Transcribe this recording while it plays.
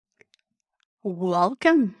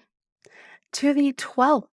Welcome to the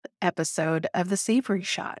 12th episode of The Savory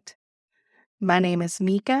Shot. My name is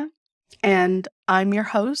Mika, and I'm your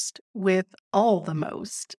host with all the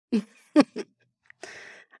most.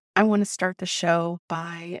 I want to start the show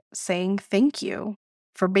by saying thank you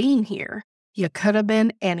for being here. You could have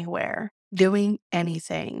been anywhere, doing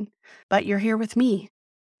anything, but you're here with me,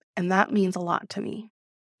 and that means a lot to me.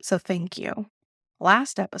 So thank you.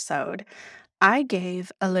 Last episode, I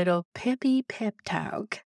gave a little pippy pep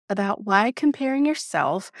talk about why comparing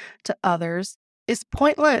yourself to others is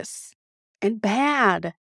pointless and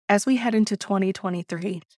bad. As we head into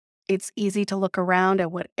 2023, it's easy to look around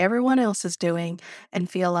at what everyone else is doing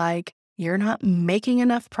and feel like you're not making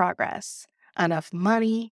enough progress, enough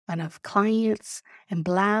money, enough clients, and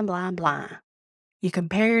blah, blah, blah. You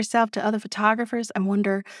compare yourself to other photographers and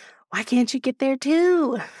wonder, why can't you get there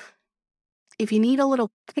too? If you need a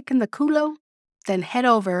little kick in the culo, then head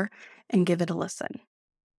over and give it a listen.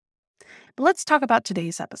 But let's talk about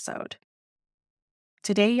today's episode.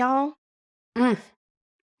 Today, y'all,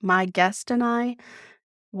 my guest and I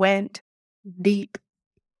went deep.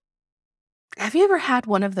 Have you ever had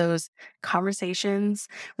one of those conversations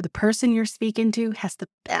where the person you're speaking to has the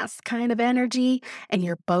best kind of energy and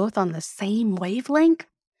you're both on the same wavelength?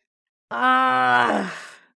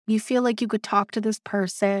 You feel like you could talk to this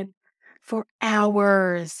person for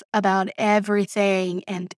hours about everything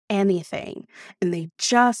and anything, and they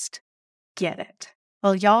just get it.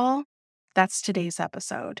 Well, y'all, that's today's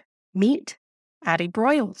episode. Meet Addie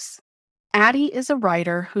Broyles. Addie is a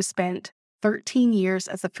writer who spent 13 years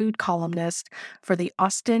as a food columnist for the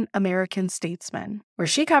Austin American-Statesman, where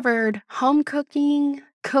she covered home cooking,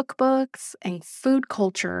 cookbooks, and food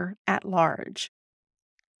culture at large.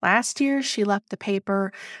 Last year, she left the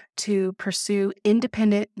paper to pursue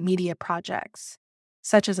independent media projects,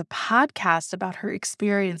 such as a podcast about her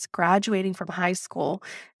experience graduating from high school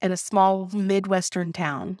in a small Midwestern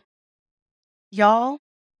town. Y'all,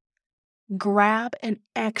 grab an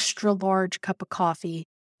extra large cup of coffee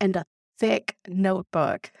and a thick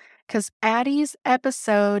notebook, because Addie's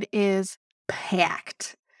episode is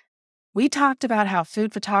packed. We talked about how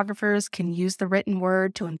food photographers can use the written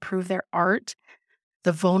word to improve their art,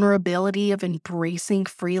 the vulnerability of embracing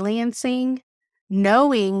freelancing,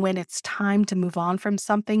 knowing when it's time to move on from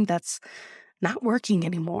something that's not working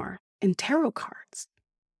anymore, and tarot cards.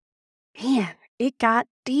 Man, it got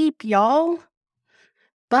deep, y'all.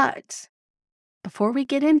 But before we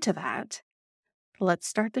get into that, let's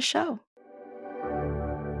start the show.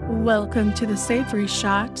 Welcome to The Savory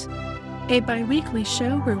Shot, a bi-weekly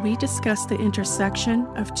show where we discuss the intersection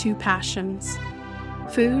of two passions,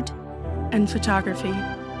 food and photography.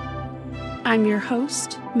 I'm your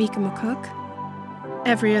host, Mika McCook.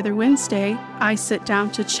 Every other Wednesday, I sit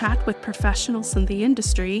down to chat with professionals in the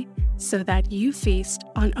industry so that you feast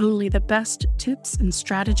on only the best tips and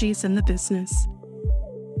strategies in the business.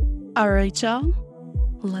 All right, y'all,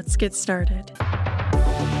 let's get started.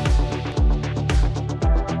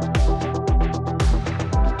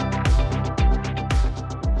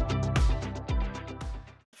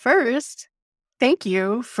 First, thank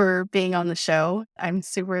you for being on the show. I'm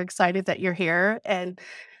super excited that you're here and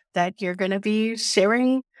that you're going to be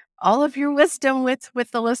sharing all of your wisdom with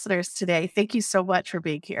the listeners today. Thank you so much for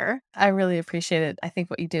being here. I really appreciate it. I think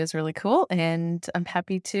what you do is really cool, and I'm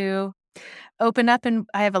happy to open up. And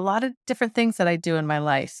I have a lot of different things that I do in my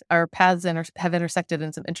life. Our paths have intersected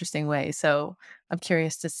in some interesting ways. So I'm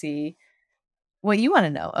curious to see what you want to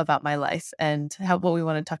know about my life and what we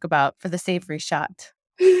want to talk about for the savory shot.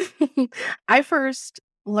 I first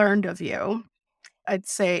learned of you, I'd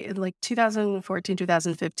say in like 2014,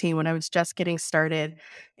 2015, when I was just getting started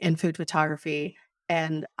in food photography.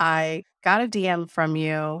 And I got a DM from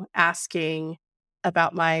you asking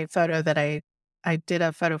about my photo that I did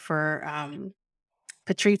a photo for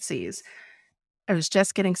Patrizzi's. I was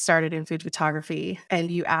just getting started in food photography,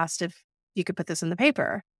 and you asked if you could put this in the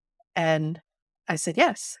paper. And I said,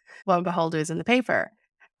 yes. Lo and behold, it was in the paper.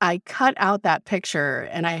 I cut out that picture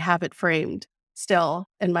and I have it framed still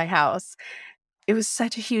in my house. It was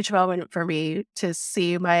such a huge moment for me to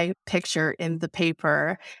see my picture in the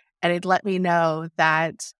paper, and it let me know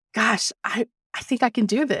that, gosh, I think I can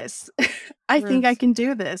do this. I think I can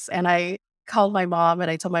do this. And I called my mom and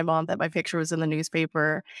I told my mom that my picture was in the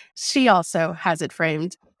newspaper. She also has it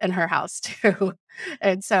framed in her house too.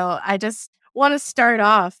 And so I just want to start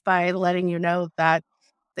off by letting you know that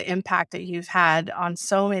the impact that you've had on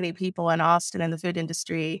so many people in Austin and the food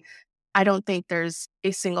industry. I don't think there's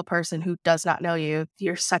a single person who does not know you.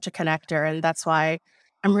 You're such a connector, and that's why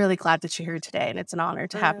I'm really glad that you're here today, and it's an honor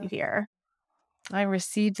to have you here. I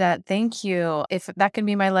received that. Thank you. If that can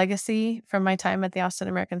be my legacy from my time at the Austin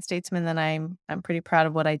American Statesman, then I'm pretty proud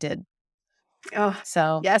of what I did. Oh,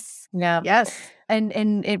 So, yes. yeah. Yes.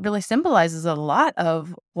 And it really symbolizes a lot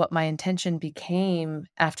of what my intention became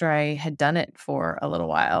after I had done it for a little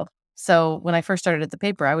while. So when I first started at the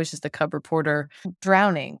paper, I was just a cub reporter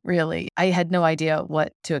drowning, really. I had no idea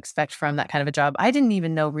what to expect from that kind of a job. I didn't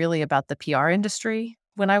even know really about the PR industry.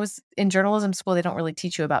 When I was in journalism school, they don't really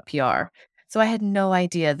teach you about PR. So I had no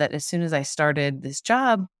idea that as soon as I started this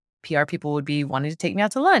job, PR people would be wanting to take me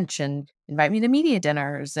out to lunch and invite me to media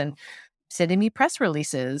dinners and sending me press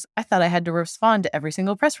releases. I thought I had to respond to every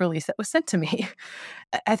single press release that was sent to me.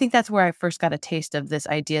 I think that's where I first got a taste of this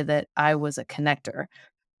idea that I was a connector.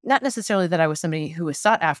 Not necessarily that I was somebody who was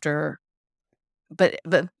sought after, but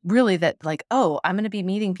really that like, oh, I'm going to be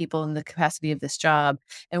meeting people in the capacity of this job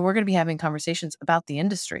and we're going to be having conversations about the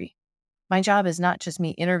industry. My job is not just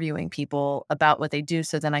me interviewing people about what they do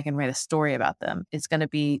so then I can write a story about them. It's going to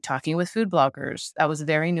be talking with food bloggers. That was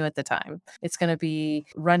very new at the time. It's going to be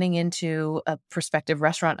running into a prospective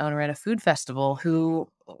restaurant owner at a food festival who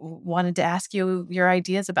wanted to ask you your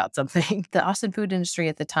ideas about something. The Austin food industry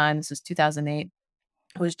at the time, this was 2008,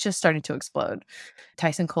 was just starting to explode.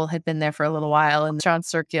 Tyson Cole had been there for a little while and Sean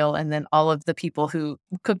Serkiel, and then all of the people who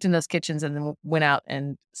cooked in those kitchens and then went out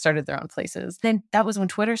and started their own places. Then that was when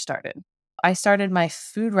Twitter started. I started my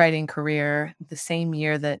food writing career the same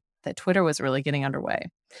year that Twitter was really getting underway.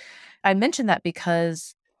 I mentioned that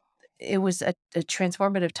because it was a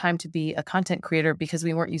transformative time to be a content creator because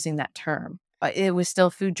we weren't using that term. It was still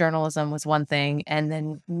food journalism was one thing, and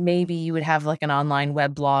then maybe you would have like an online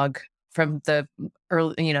web blog from the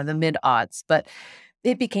early, the mid aughts, but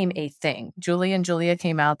it became a thing. Julie and Julia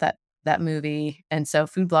came out that movie, and so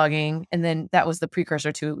food blogging, and then that was the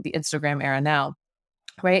precursor to the Instagram era now.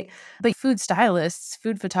 Right. But food stylists,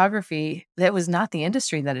 food photography, that was not the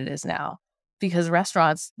industry that it is now because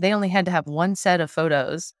restaurants, they only had to have one set of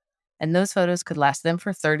photos and those photos could last them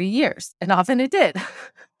for 30 years. And often it did.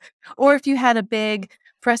 Or if you had a big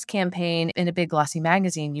press campaign in a big glossy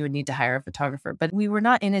magazine, you would need to hire a photographer. But we were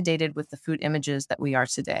not inundated with the food images that we are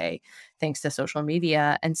today, thanks to social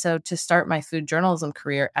media. And so to start my food journalism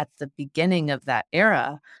career at the beginning of that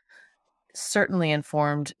era, certainly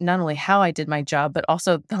informed not only how I did my job, but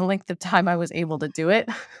also the length of time I was able to do it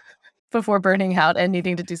before burning out and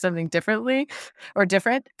needing to do something differently or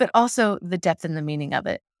different, but also the depth and the meaning of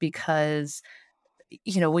it. Because,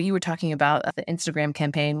 what you were talking about, the Instagram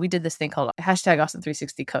campaign, we did this thing called hashtag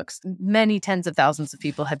Austin360 Cooks. Many tens of thousands of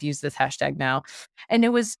people have used this hashtag now. And it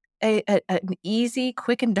was an easy,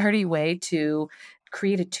 quick and dirty way to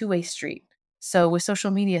create a two-way street. So with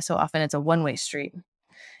social media, so often it's a one-way street.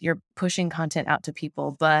 You're pushing content out to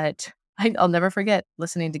people. But I'll never forget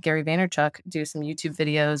listening to Gary Vaynerchuk do some YouTube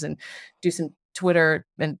videos and do some Twitter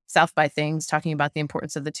and South by things talking about the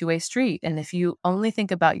importance of the two-way street. And if you only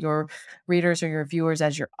think about your readers or your viewers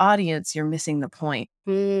as your audience, you're missing the point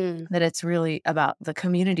that it's really about the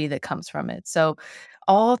community that comes from it. So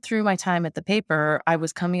all through my time at the paper, I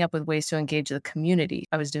was coming up with ways to engage the community.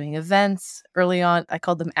 I was doing events early on. I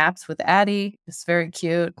called them Apps with Addie. It's very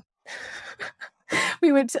cute.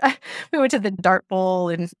 we went to the Dart Bowl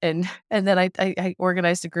and then I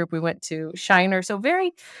organized a group. We went to Shiner. So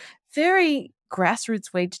very, very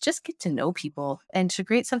grassroots way to just get to know people and to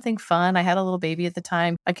create something fun. I had a little baby at the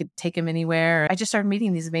time. I could take him anywhere. I just started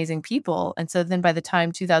meeting these amazing people. And so then by the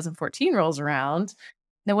time 2014 rolls around,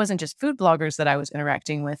 there wasn't just food bloggers that I was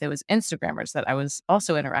interacting with. It was Instagrammers that I was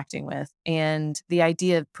also interacting with. And the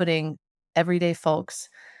idea of putting everyday folks'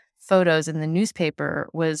 photos in the newspaper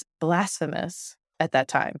was blasphemous at that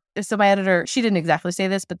time. So my editor, she didn't exactly say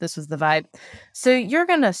this, but this was the vibe. So you're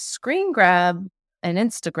going to screen grab an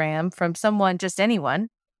Instagram from someone, just anyone.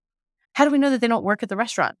 How do we know that they don't work at the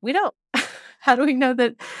restaurant? We don't. How do we know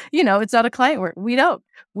that, it's not a client work? We don't.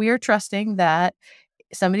 We are trusting that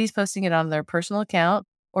somebody's posting it on their personal account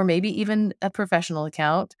or maybe even a professional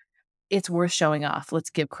account. It's worth showing off.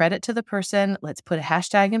 Let's give credit to the person. Let's put a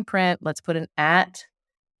hashtag in print. Let's put an @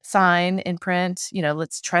 sign in print.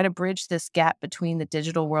 Let's try to bridge this gap between the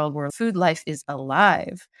digital world where food life is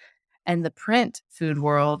alive and the print food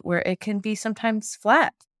world where it can be sometimes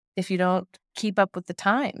flat if you don't keep up with the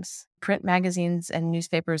times. Print magazines and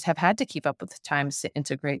newspapers have had to keep up with the times to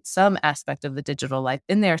integrate some aspect of the digital life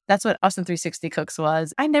in there. That's what Austin 360 Cooks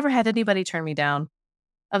was. I never had anybody turn me down.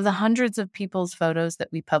 Of the hundreds of people's photos that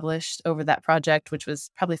we published over that project, which was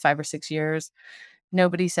probably 5 or 6 years,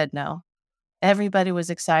 nobody said no. Everybody was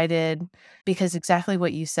excited because exactly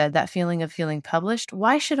what you said, that feeling of feeling published.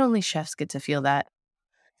 Why should only chefs get to feel that?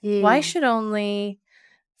 Why should only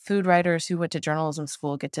food writers who went to journalism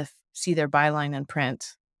school get to see their byline in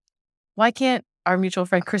print? Why can't our mutual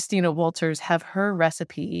friend Christina Walters have her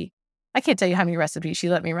recipe? I can't tell you how many recipes she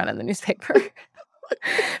let me run in the newspaper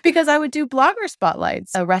because I would do blogger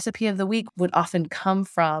spotlights. A recipe of the week would often come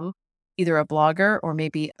from either a blogger or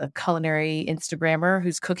maybe a culinary Instagrammer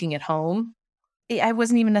who's cooking at home. I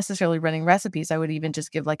wasn't even necessarily running recipes. I would even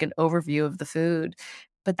just give like an overview of the food,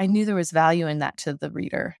 but I knew there was value in that to the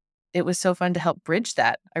reader. It was so fun to help bridge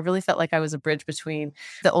that. I really felt like I was a bridge between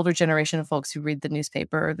the older generation of folks who read the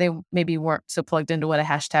newspaper. They maybe weren't so plugged into what a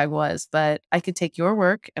hashtag was, but I could take your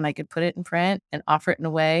work and I could put it in print and offer it in a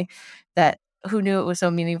way that who knew it was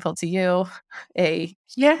so meaningful to you, a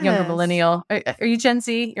younger Yes. millennial. Are you Gen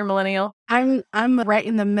Z? You're millennial? I'm right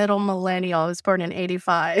in the middle millennial. I was born in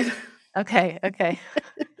 85. Okay. Okay.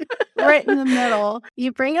 Right in the middle.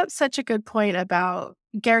 You bring up such a good point about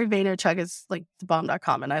Gary Vaynerchuk is like the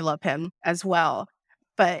bomb.com, and I love him as well.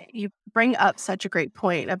 But you bring up such a great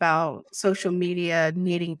point about social media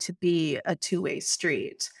needing to be a two-way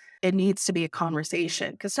street. It needs to be a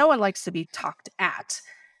conversation because no one likes to be talked at.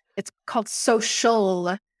 It's called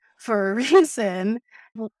social for a reason.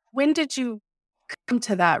 When did you come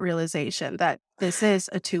to that realization that this is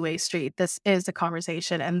a two-way street, this is a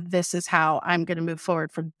conversation, and this is how I'm going to move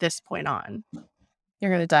forward from this point on? You're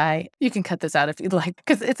going to die. You can cut this out if you'd like,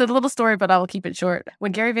 because it's a little story, but I will keep it short.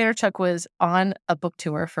 When Gary Vaynerchuk was on a book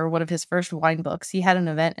tour for one of his first wine books, he had an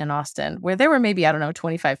event in Austin where there were maybe,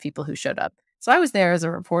 25 people who showed up. So I was there as a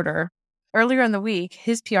reporter. Earlier in the week,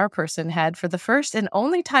 his PR person had, for the first and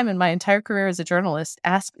only time in my entire career as a journalist,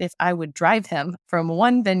 asked if I would drive him from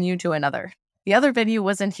one venue to another. The other venue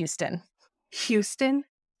was in Houston. Houston?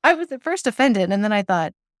 I was at first offended, and then I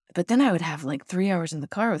thought, but then I would have like 3 hours in the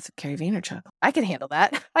car with Gary Vaynerchuk. I can handle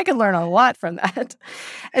that. I can learn a lot from that.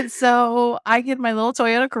 And so I get my little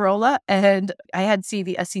Toyota Corolla, and I had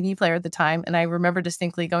a CD player at the time. And I remember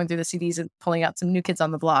distinctly going through the CDs and pulling out some New Kids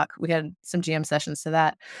on the Block. We had some jam sessions to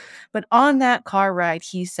that. But on that car ride,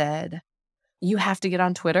 he said, you have to get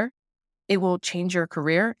on Twitter. It will change your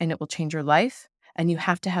career and it will change your life. And you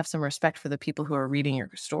have to have some respect for the people who are reading your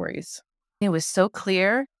stories. It was so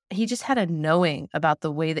clear. He just had a knowing about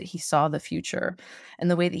the way that he saw the future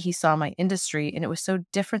and the way that he saw my industry. And it was so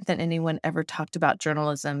different than anyone ever talked about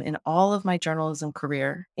journalism in all of my journalism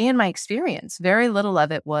career and my experience. Very little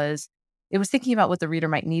of it was thinking about what the reader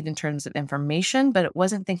might need in terms of information, but it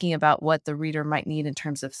wasn't thinking about what the reader might need in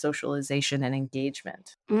terms of socialization and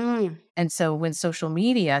engagement. Mm. And so when social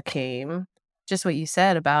media came, just what you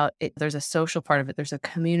said about it, there's a social part of it, there's a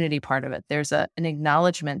community part of it, there's an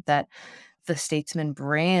acknowledgement that the Statesman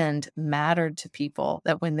brand mattered to people,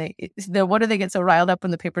 that when what do they get so riled up when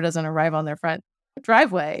the paper doesn't arrive on their front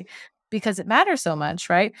driveway? Because it matters so much,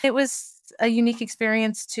 right? It was a unique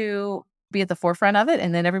experience to be at the forefront of it.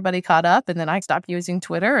 And then everybody caught up, and then I stopped using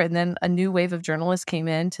Twitter. And then a new wave of journalists came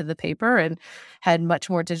into the paper and had much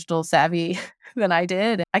more digital savvy than I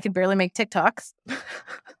did. I could barely make TikToks.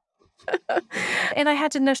 And I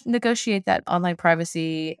had to negotiate that online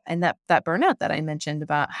privacy and that burnout that I mentioned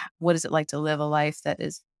about what is it like to live a life that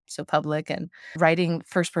is so public, and writing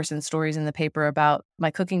first person stories in the paper about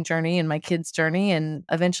my cooking journey and my kids' journey, and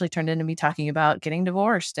eventually turned into me talking about getting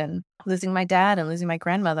divorced and losing my dad and losing my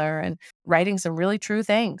grandmother and writing some really true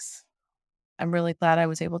things. I'm really glad I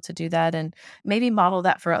was able to do that and maybe model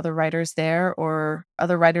that for other writers there, or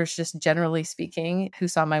other writers just generally speaking who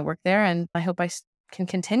saw my work there. And I hope I can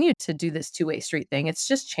continue to do this two-way street thing. It's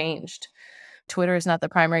just changed. Twitter is not the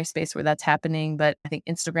primary space where that's happening, but I think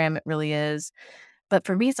Instagram, it really is. But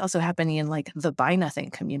for me, it's also happening in like the Buy Nothing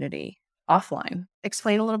community offline.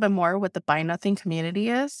 Explain a little bit more what the Buy Nothing community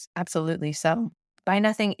is. Absolutely. So Buy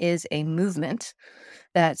Nothing is a movement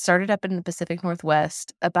that started up in the Pacific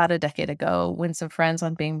Northwest about a decade ago, when some friends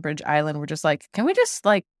on Bainbridge Island were just like, can we just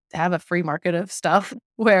like have a free market of stuff?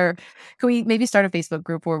 Where can we maybe start a Facebook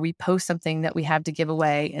group where we post something that we have to give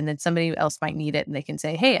away, and then somebody else might need it and they can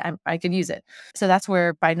say, hey, I could use it. So that's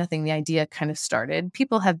where Buy Nothing, the idea, kind of started.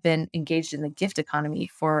 People have been engaged in the gift economy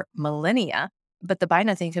for millennia, but the Buy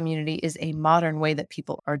Nothing community is a modern way that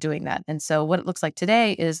people are doing that. And so what it looks like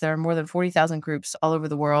today is there are more than 40,000 groups all over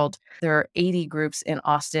the world. There are 80 groups in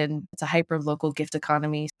Austin. It's a hyper-local gift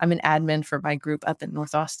economy. I'm an admin for my group up in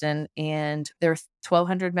North Austin, and there are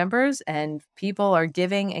 1,200 members, and people are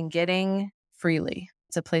giving and getting freely.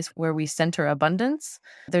 It's a place where we center abundance.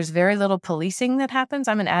 There's very little policing that happens.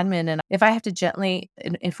 I'm an admin, and if I have to gently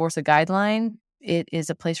enforce a guideline, it is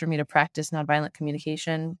a place for me to practice nonviolent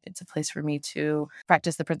communication. It's a place for me to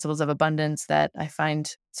practice the principles of abundance that I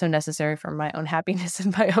find so necessary for my own happiness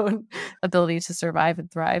and my own ability to survive and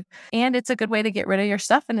thrive. And it's a good way to get rid of your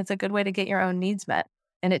stuff, and it's a good way to get your own needs met.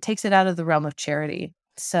 And it takes it out of the realm of charity.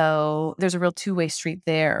 So there's a real two-way street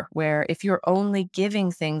there where if you're only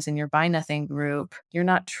giving things in your Buy Nothing group, you're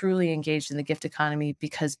not truly engaged in the gift economy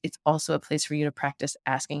because it's also a place for you to practice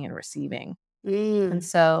asking and receiving. And Mm.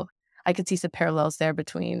 so I could see some parallels there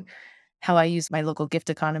between how I use my local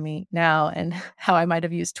gift economy now and how I might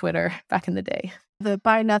have used Twitter back in the day. The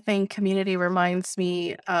Buy Nothing community reminds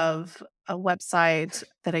me of a website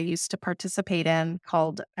that I used to participate in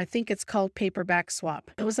called, I think it's called Paperback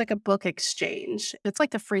Swap. It was like a book exchange. It's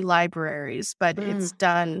like the free libraries, but it's Mm,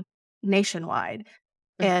 done nationwide.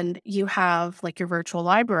 mm. And you have like your virtual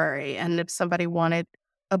library. And if somebody wanted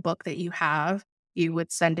a book that you have, you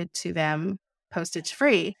would send it to them postage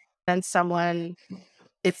free. Then someone,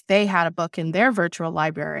 if they had a book in their virtual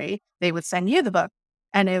library, they would send you the book.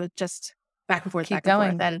 And it would just back and forth, Keep back and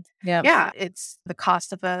forth. going. And Yep. yeah, it's the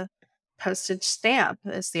cost of a postage stamp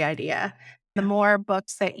is the idea. The Yeah. more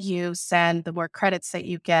books that you send, the more credits that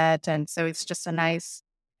you get. And so it's just a nice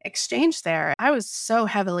exchange there. I was so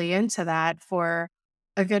heavily into that for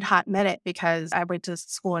a good hot minute because I went to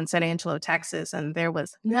school in San Angelo, Texas, and there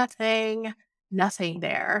was nothing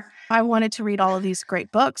there. I wanted to read all of these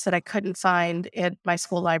great books that I couldn't find at my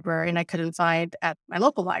school library and I couldn't find at my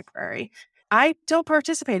local library. I don't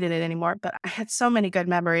participate in it anymore, but I had so many good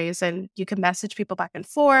memories, and you could message people back and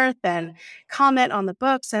forth and comment on the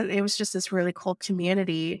books. And it was just this really cool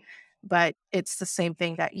community. But it's the same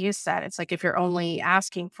thing that you said. It's like if you're only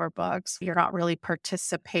asking for books, you're not really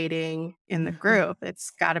participating in the Mhm. group. It's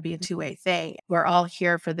got to be a two-way thing. We're all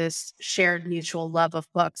here for this shared mutual love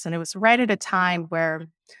of books. And it was right at a time where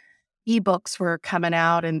ebooks were coming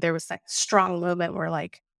out and there was that strong movement where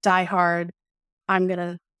like die hard, I'm going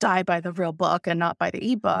to die by the real book and not by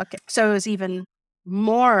the ebook. So it was even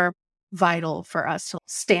more vital for us to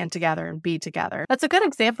stand together and be together. That's a good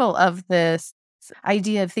example of this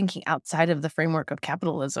idea of thinking outside of the framework of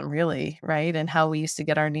capitalism, really, right? And how we used to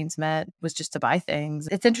get our needs met was just to buy things.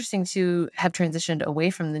 It's interesting to have transitioned away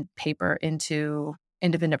from the paper into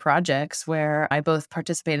independent projects where I both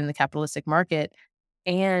participate in the capitalistic market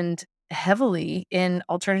and heavily in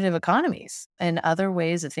alternative economies and other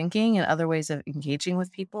ways of thinking and other ways of engaging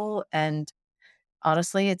with people. And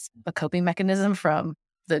honestly, it's a coping mechanism from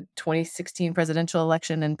the 2016 presidential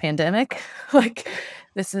election and pandemic. Like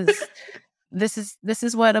this is this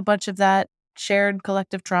is what a bunch of that shared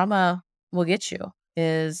collective trauma will get you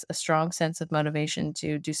is a strong sense of motivation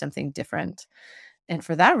to do something different. And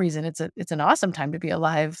for that reason, it's an awesome time to be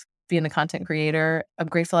alive, being a content creator. I'm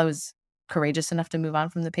grateful I was courageous enough to move on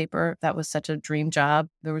from the paper. That was such a dream job.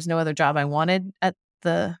 There was no other job I wanted at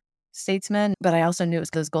the Statesman, but I also knew it was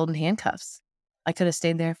those golden handcuffs. I could have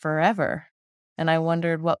stayed there forever. And I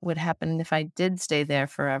wondered what would happen if I did stay there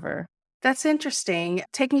forever. That's interesting.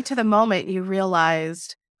 Take me to the moment you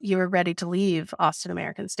realized you were ready to leave Austin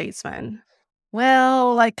American Statesman.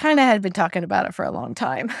 Well, I kinda had been talking about it for a long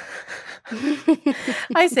time.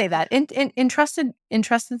 I say that. In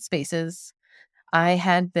trusted spaces, I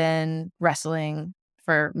had been wrestling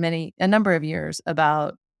for a number of years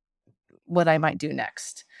about what I might do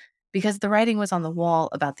next because the writing was on the wall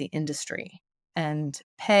about the industry and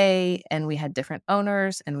pay, and we had different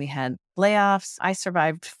owners and we had layoffs. I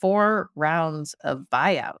survived 4 rounds of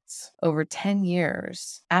buyouts over 10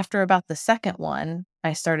 years. After about the second one,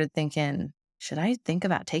 I started thinking, should I think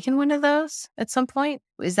about taking one of those at some point?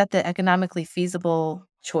 Is that the economically feasible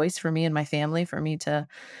choice for me and my family for me to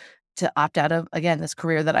opt out of, again, this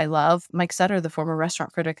career that I love? Mike Sutter, the former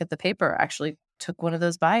restaurant critic at the paper, actually took one of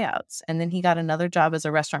those buyouts. And then he got another job as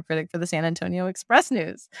a restaurant critic for the San Antonio Express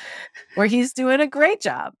News, where he's doing a great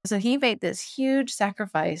job. So he made this huge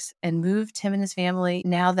sacrifice and moved him and his family.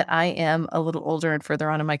 Now that I am a little older and further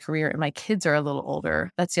on in my career and my kids are a little older,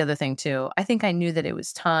 that's the other thing too. I think I knew that it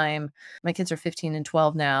was time. My kids are 15 and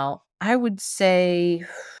 12 now. I would say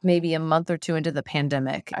maybe a month or two into the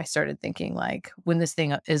pandemic, I started thinking like, when this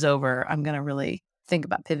thing is over, I'm going to really think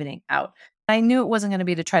about pivoting out. I knew it wasn't going to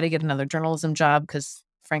be to try to get another journalism job because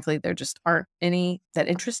frankly, there just aren't any that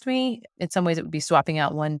interest me. In some ways, it would be swapping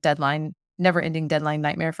out one deadline, never ending deadline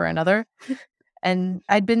nightmare for another. And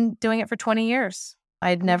I'd been doing it for 20 years.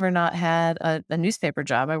 I'd never not had a newspaper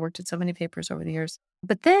job. I worked at so many papers over the years.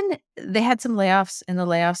 But then they had some layoffs, and the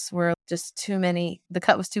layoffs were just too many. The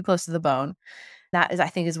cut was too close to the bone. That is, I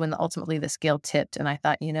think, is when ultimately the scale tipped. And I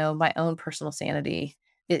thought, my own personal sanity,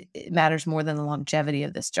 it matters more than the longevity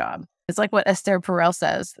of this job. It's like what Esther Perel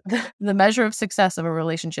says, the measure of success of a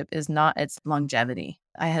relationship is not its longevity.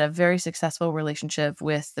 I had a very successful relationship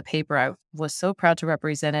with the paper. I was so proud to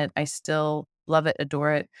represent it. I still love it,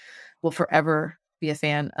 adore it, will forever be a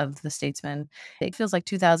fan of the Statesman. It feels like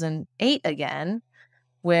 2008 again,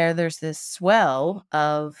 where there's this swell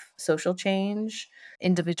of social change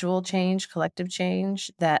individual change, collective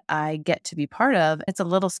change that I get to be part of. It's a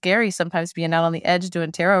little scary sometimes being out on the edge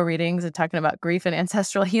doing tarot readings and talking about grief and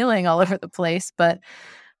ancestral healing all over the place. But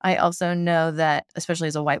I also know that, especially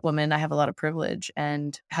as a white woman, I have a lot of privilege.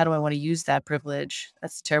 And how do I want to use that privilege?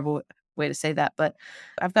 That's a terrible way to say that. But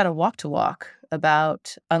I've got a walk to walk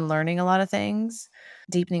about unlearning a lot of things,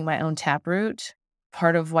 deepening my own taproot.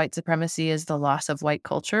 Part of white supremacy is the loss of white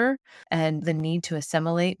culture, and the need to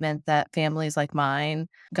assimilate meant that families like mine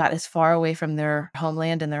got as far away from their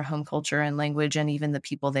homeland and their home culture and language and even the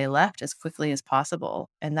people they left as quickly as possible.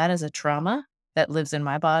 And that is a trauma that lives in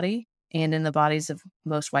my body and in the bodies of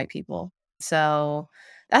most white people. So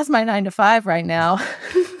that's my 9 to 5 right now.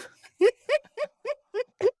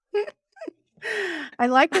 I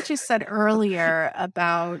like what you said earlier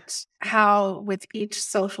about how with each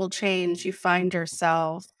social change, you find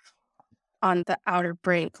yourself on the outer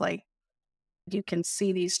brink. Like you can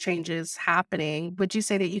see these changes happening. Would you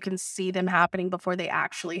say that you can see them happening before they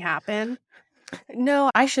actually happen? No,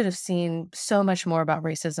 I should have seen so much more about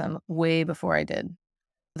racism way before I did.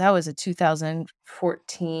 That was a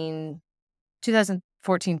 2014,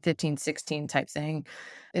 15, 16 type thing.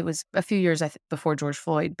 It was a few years before George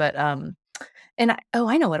Floyd, but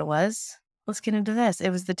I know what it was. Let's get into this. It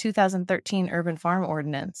was the 2013 Urban Farm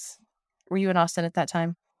Ordinance. Were you in Austin at that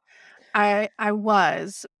time? I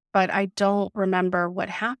was, but I don't remember what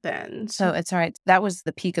happened. So it's all right. That was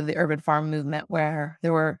the peak of the urban farm movement where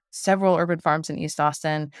there were several urban farms in East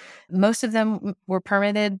Austin. Most of them were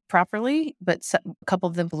permitted properly, but a couple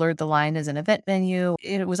of them blurred the line as an event venue.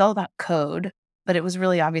 It was all about code, but it was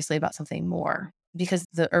really obviously about something more because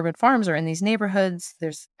the urban farms are in these neighborhoods.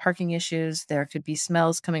 There's parking issues. There could be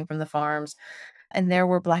smells coming from the farms. And there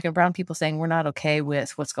were Black and brown people saying, we're not okay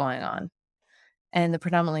with what's going on. And the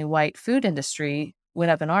predominantly white food industry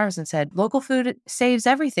went up in arms and said, local food saves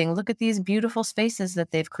everything. Look at these beautiful spaces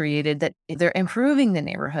that they've created, that they're improving the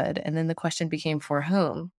neighborhood. And then the question became, for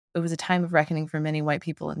whom? It was a time of reckoning for many white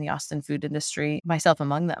people in the Austin food industry, myself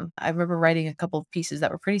among them. I remember writing a couple of pieces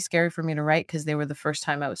that were pretty scary for me to write because they were the first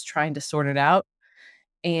time I was trying to sort it out.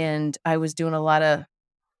 And I was doing a lot of,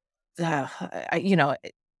 I know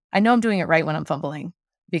I'm doing it right when I'm fumbling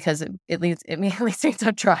because it at least means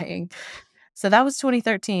I'm trying. So that was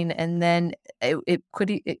 2013, and then it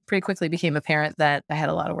pretty quickly became apparent that I had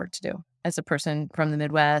a lot of work to do as a person from the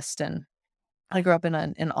Midwest, and I grew up in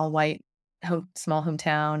an all-white small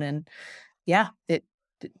hometown, and yeah, it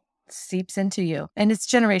seeps into you, and it's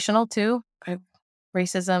generational too.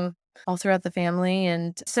 Racism all throughout the family,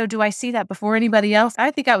 and so do I see that before anybody else?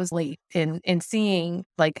 I think I was late in seeing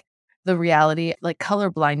like the reality, like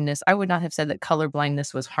color blindness. I would not have said that color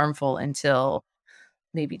blindness was harmful until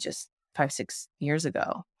maybe just 5, 6 years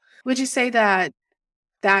ago. Would you say that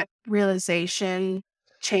that realization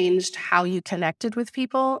changed how you connected with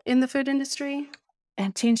people in the food industry?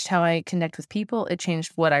 It changed how I connect with people. It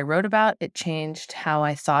changed what I wrote about. It changed how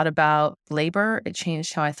I thought about labor. It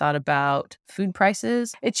changed how I thought about food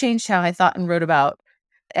prices. It changed how I thought and wrote about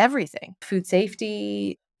everything. Food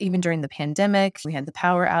safety, even during the pandemic, we had the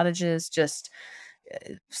power outages, just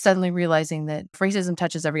suddenly realizing that if racism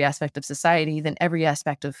touches every aspect of society, then every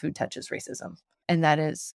aspect of food touches racism. And that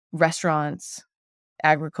is restaurants,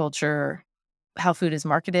 agriculture, how food is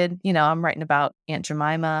marketed. I'm writing about Aunt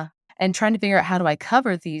Jemima and trying to figure out how do I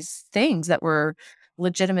cover these things that were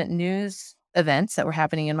legitimate news events that were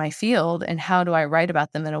happening in my field, and how do I write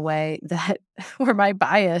about them in a way that were my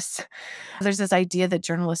bias. There's this idea that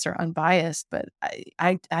journalists are unbiased, but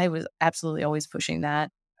I was absolutely always pushing that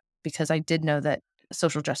because I did know that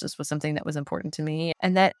social justice was something that was important to me,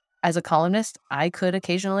 and that as a columnist, I could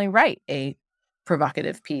occasionally write a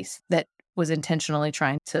provocative piece that was intentionally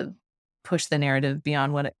trying to push the narrative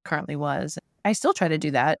beyond what it currently was. I still try to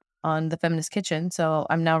do that on The Feminist Kitchen. So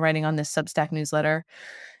I'm now writing on this Substack newsletter.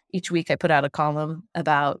 Each week I put out a column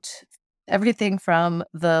about everything from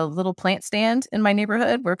the little plant stand in my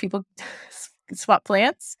neighborhood where people swap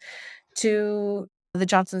plants to the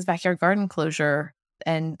Johnson's backyard garden closure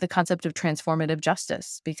and the concept of transformative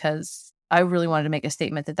justice, because I really wanted to make a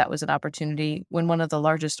statement that was an opportunity when one of the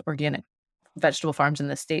largest organic vegetable farms in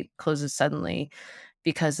the state closes suddenly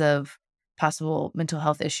because of possible mental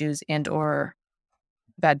health issues and or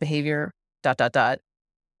bad behavior, ...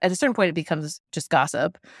 At a certain point, it becomes just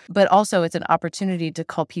gossip, but also it's an opportunity to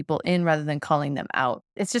call people in rather than calling them out.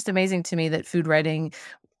 It's just amazing to me that food writing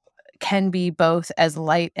can be both as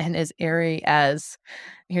light and as airy as,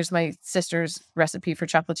 here's my sister's recipe for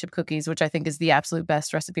chocolate chip cookies, which I think is the absolute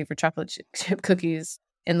best recipe for chocolate chip cookies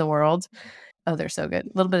in the world. Oh, they're so good.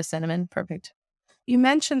 A little bit of cinnamon. Perfect. You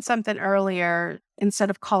mentioned something earlier. Instead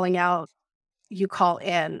of calling out, you call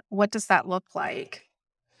in. What does that look like?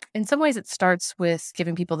 In some ways, it starts with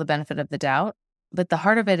giving people the benefit of the doubt, but the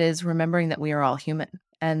heart of it is remembering that we are all human.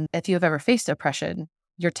 And if you have ever faced oppression,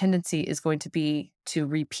 your tendency is going to be to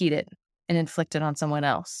repeat it and inflict it on someone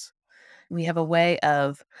else. We have a way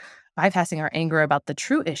of bypassing our anger about the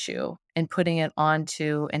true issue and putting it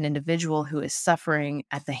onto an individual who is suffering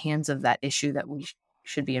at the hands of that issue that we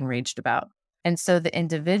should be enraged about. And so the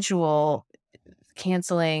individual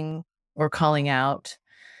canceling or calling out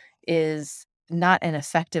is not an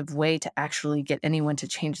effective way to actually get anyone to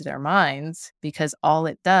change their minds, because all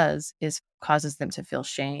it does is causes them to feel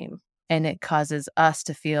shame, and it causes us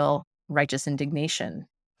to feel righteous indignation.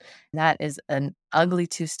 That is an ugly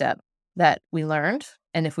two-step that we learned.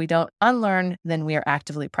 And if we don't unlearn, then we are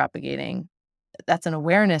actively propagating. That's an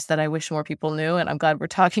awareness that I wish more people knew. And I'm glad we're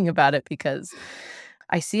talking about it, because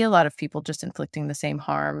I see a lot of people just inflicting the same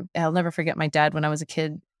harm. I'll never forget my dad when I was a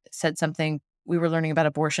kid said something. We were learning about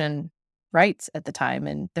abortion rights at the time,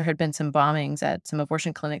 and there had been some bombings at some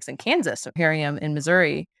abortion clinics in Kansas. So here I am in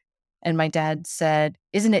Missouri. And my dad said,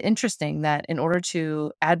 "Isn't it interesting that in order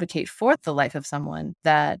to advocate for the life of someone,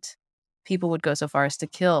 that people would go so far as to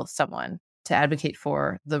kill someone to advocate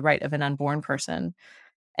for the right of an unborn person?"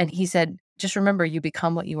 And he said, "Just remember, you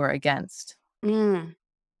become what you are against." Mm.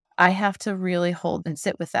 I have to really hold and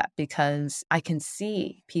sit with that, because I can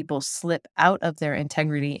see people slip out of their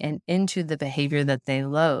integrity and into the behavior that they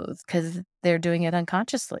loathe because they're doing it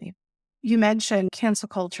unconsciously. You mentioned cancel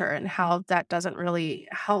culture and how that doesn't really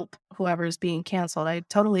help whoever's being canceled. I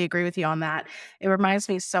totally agree with you on that. It reminds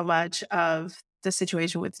me so much of the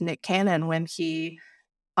situation with Nick Cannon when he,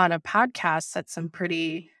 on a podcast, said some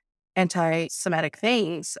pretty anti Semitic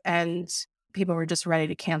things, and people were just ready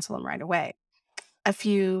to cancel him right away. A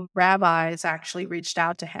few rabbis actually reached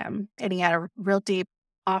out to him, and he had a real deep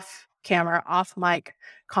off camera, off mic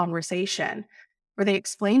conversation where they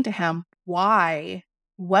explained to him why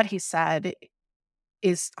what he said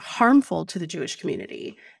is harmful to the Jewish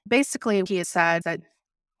community. Basically, he has said that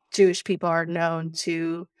Jewish people are known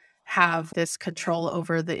to have this control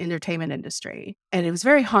over the entertainment industry. And it was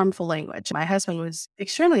very harmful language. My husband was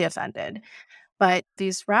extremely offended. But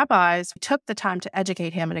these rabbis took the time to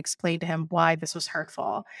educate him and explain to him why this was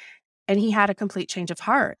hurtful. And he had a complete change of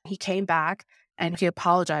heart. He came back and he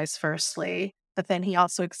apologized firstly, but then he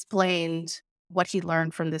also explained what he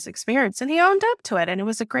learned from this experience and he owned up to it. And it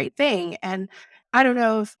was a great thing. And I don't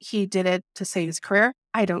know if he did it to save his career.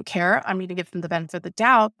 I don't care. I'm going to give him the benefit of the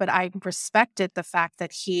doubt, but I respected the fact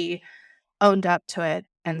that he owned up to it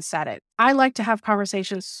and said it. I like to have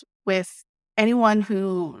conversations with anyone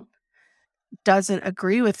who doesn't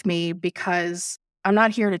agree with me, because I'm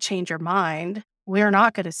not here to change your mind. We're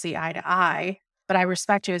not going to see eye to eye, but I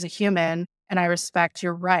respect you as a human and I respect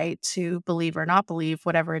your right to believe or not believe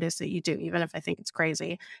whatever it is that you do, even if I think it's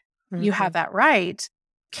crazy. You have Mhm, that right.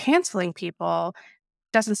 Canceling people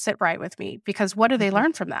doesn't sit right with me, because what do they mhm,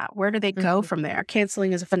 learn from that? Where do they go mhm. from there?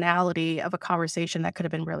 Canceling is a finality of a conversation that could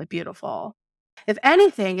have been really beautiful. If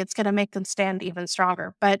anything, it's going to make them stand even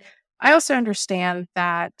stronger. But I also understand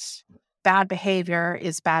that bad behavior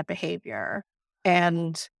is bad behavior.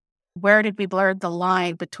 And where did we blur the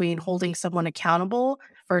line between holding someone accountable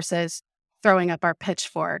versus throwing up our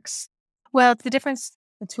pitchforks? Well, it's the difference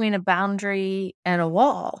between a boundary and a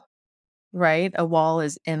wall, right? A wall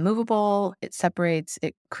is immovable, it separates,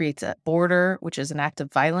 it creates a border, which is an act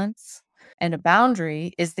of violence. And a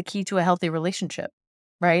boundary is the key to a healthy relationship,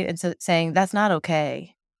 right? And so it's saying, that's not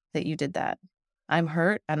okay that you did that. I'm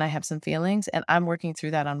hurt and I have some feelings and I'm working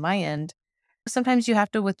through that on my end. Sometimes you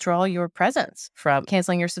have to withdraw your presence from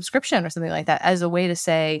canceling your subscription or something like that as a way to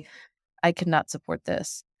say, I could not support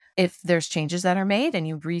this. If there's changes that are made and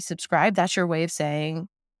you resubscribe, that's your way of saying,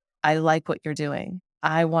 I like what you're doing.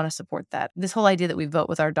 I want to support that. This whole idea that we vote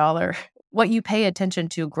with our dollar, what you pay attention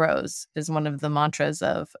to grows is one of the mantras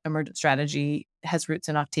of emergent strategy, has roots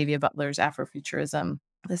in Octavia Butler's Afrofuturism.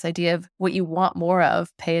 This idea of what you want more of,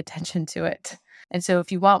 pay attention to it. And so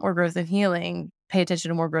if you want more growth and healing, pay attention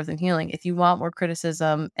to more growth and healing. If you want more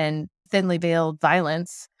criticism and thinly veiled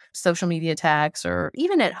violence, social media attacks, or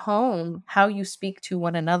even at home, how you speak to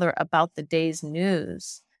one another about the day's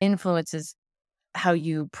news influences how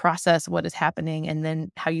you process what is happening and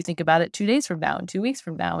then how you think about it 2 days from now and 2 weeks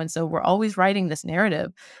from now. And so we're always writing this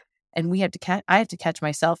narrative, and we have to I have to catch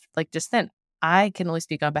myself, like just then. I can only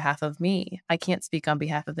speak on behalf of me. I can't speak on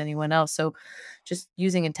behalf of anyone else. So just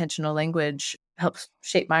using intentional language helps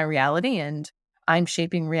shape my reality, and I'm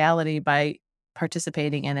shaping reality by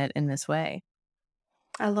participating in it in this way.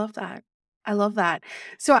 I love that. I love that.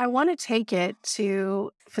 So I want to take it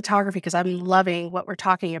to photography because I'm loving what we're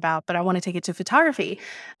talking about, but I want to take it to photography.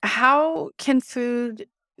 How can food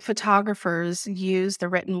photographers use the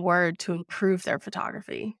written word to improve their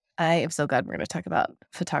photography? I am so glad we're going to talk about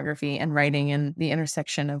photography and writing and the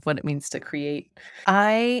intersection of what it means to create.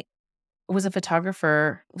 I was a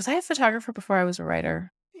photographer. Was I a photographer before I was a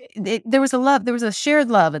writer? There was a love, there was a shared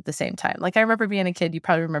love at the same time. Like I remember being a kid, you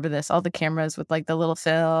probably remember this, all the cameras with like the little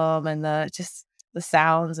film and the just the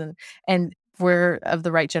sounds and we're of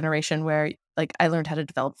the right generation where like I learned how to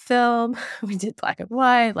develop film. We did black and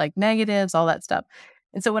white, like negatives, all that stuff.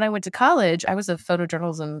 And so when I went to college, I was a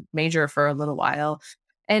photojournalism major for a little while.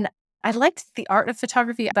 And I liked the art of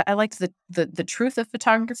photography, but I liked the truth of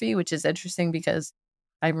photography, which is interesting because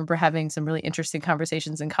I remember having some really interesting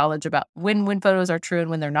conversations in college about when photos are true and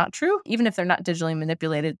when they're not true. Even if they're not digitally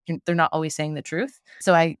manipulated, they're not always saying the truth.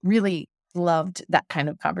 So I really loved that kind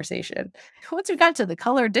of conversation. Once we got to the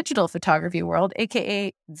color digital photography world,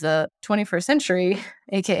 aka the 21st century,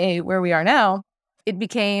 aka where we are now, it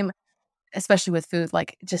became, especially with food,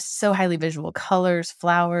 like just so highly visual colors,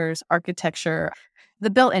 flowers, architecture. The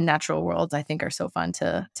built and natural worlds, I think, are so fun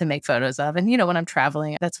to make photos of. And, when I'm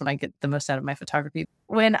traveling, that's when I get the most out of my photography.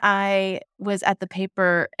 When I was at the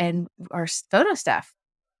paper and our photo staff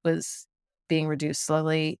was being reduced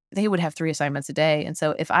slowly, they would have 3 assignments a day. And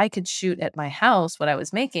so if I could shoot at my house what I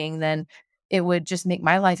was making, then it would just make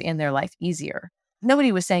my life and their life easier.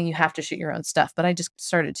 Nobody was saying you have to shoot your own stuff, but I just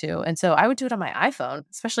started to. And so I would do it on my iPhone,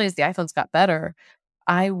 especially as the iPhones got better.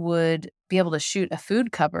 I would be able to shoot a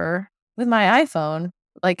food cover with my iPhone,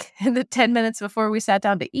 like in the 10 minutes before we sat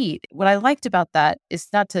down to eat. What I liked about that is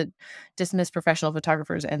not to dismiss professional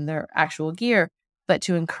photographers and their actual gear, but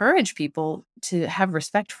to encourage people to have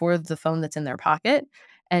respect for the phone that's in their pocket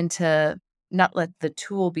and to not let the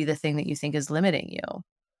tool be the thing that you think is limiting you.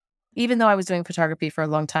 Even though I was doing photography for a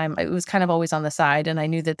long time, it was kind of always on the side, and I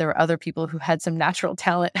knew that there were other people who had some natural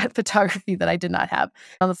talent at photography that I did not have.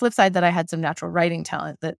 On the flip side, that I had some natural writing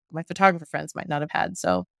talent that my photographer friends might not have had.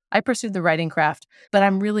 So I pursued the writing craft, but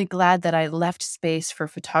I'm really glad that I left space for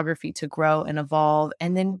photography to grow and evolve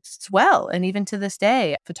and then swell. And even to this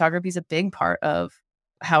day, photography is a big part of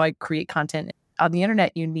how I create content. On the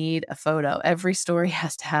internet, you need a photo. Every story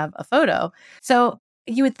has to have a photo. So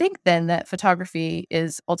you would think then that photography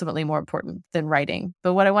is ultimately more important than writing.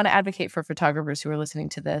 But what I want to advocate for photographers who are listening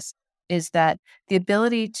to this is that the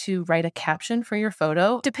ability to write a caption for your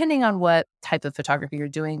photo, depending on what type of photography you're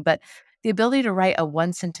doing, but the ability to write a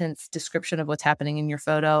 1 sentence description of what's happening in your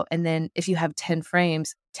photo. And then if you have 10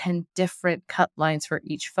 frames, 10 different cut lines for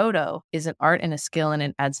each photo is an art and a skill, and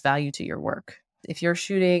it adds value to your work. If you're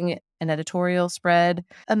shooting an editorial spread,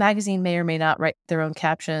 a magazine may or may not write their own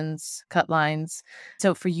captions, cut lines.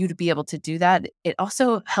 So for you to be able to do that, it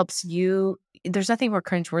also helps you. There's nothing more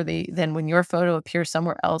cringeworthy than when your photo appears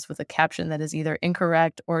somewhere else with a caption that is either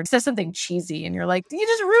incorrect or says something cheesy, and you're like, you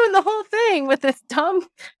just ruined the whole thing with this dumb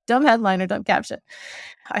headline or dumb caption.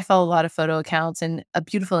 I follow a lot of photo accounts, and a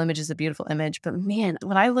beautiful image is a beautiful image. But man,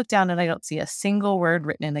 when I look down and I don't see a single word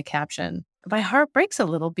written in a caption, my heart breaks a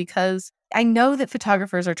little because I know that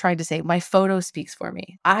photographers are trying to say, my photo speaks for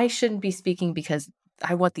me. I shouldn't be speaking because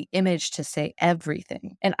I want the image to say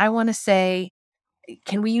everything. And I want to say,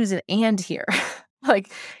 can we use an and here?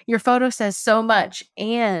 Like your photo says so much.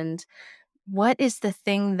 And what is the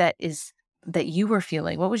thing that you were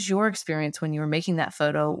feeling? What was your experience when you were making that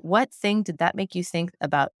photo? What thing did that make you think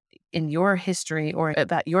about in your history or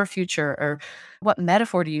about your future? Or what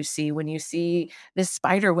metaphor do you see when you see this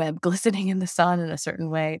spider web glistening in the sun in a certain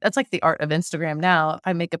way? That's like the art of Instagram now. If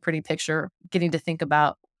I make a pretty picture, getting to think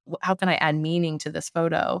about how can I add meaning to this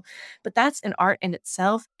photo? But that's an art in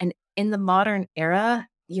itself. And in the modern era,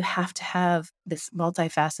 you have to have this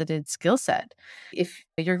multifaceted skill set. If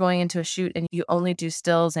you're going into a shoot and you only do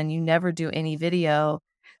stills and you never do any video,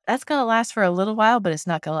 that's going to last for a little while, but it's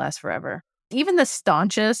not going to last forever. Even the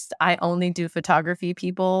staunchest, I only do photography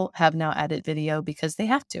people have now added video because they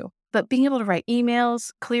have to. But being able to write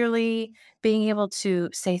emails clearly, being able to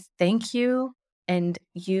say thank you and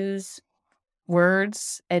use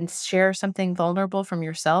words and share something vulnerable from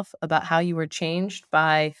yourself about how you were changed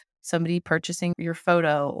by somebody purchasing your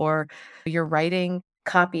photo, or you're writing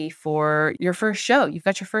copy for your first show. You've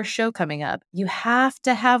got your first show coming up. You have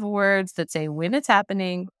to have words that say when it's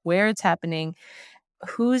happening, where it's happening,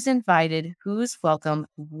 who's invited, who's welcome,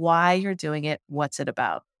 why you're doing it, what's it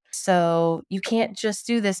about. So you can't just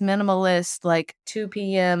do this minimalist, like 2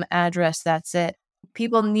 p.m. address, that's it.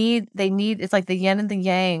 People it's like the yin and the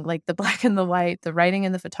yang, like the black and the white, the writing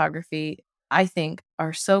and the photography, I think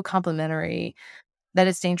are so complementary that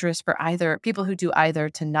it's dangerous for either people who do either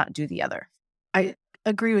to not do the other. I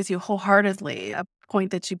agree with you wholeheartedly. A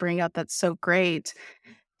point that you bring up that's so great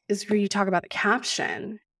is where you talk about the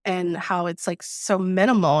caption. and how it's like so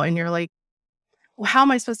minimal. And you're like, well, how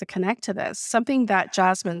am I supposed to connect to this? Something that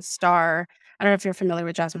Jasmine Star, I don't know if you're familiar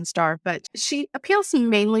with Jasmine Star, but she appeals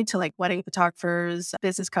mainly to like wedding photographers,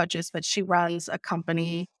 business coaches, but she runs a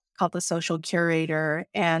company called The Social Curator,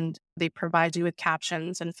 and they provide you with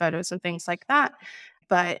captions and photos and things like that.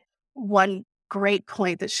 But one great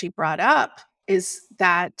point that she brought up is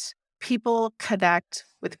that people connect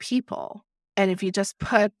with people. And if you just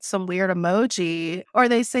put some weird emoji or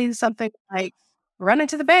they say something like, run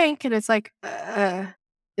into the bank, and it's like,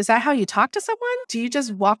 is that how you talk to someone? Do you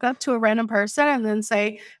just walk up to a random person and then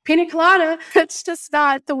say, pina colada? It's just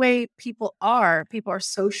not the way people are. People are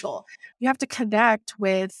social. You have to connect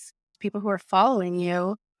with people who are following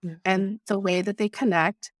you. Mhm. And the way that they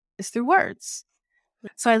connect is through words.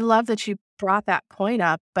 So I love that you brought that point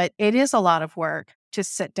up, but it is a lot of work to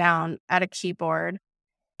sit down at a keyboard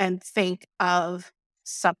and think of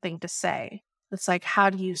something to say. It's like, how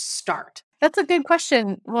do you start? That's a good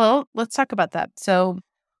question. Well, let's talk about that. So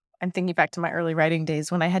I'm thinking back to my early writing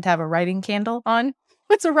days when I had to have a writing candle on.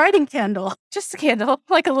 What's a writing candle? Just a candle,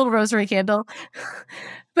 like a little rosary candle.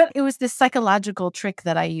 But it was this psychological trick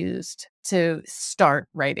that I used to start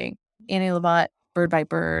writing. Annie Lamott, Bird by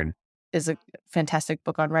Bird, is a fantastic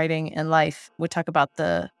book on writing and life. Would talk about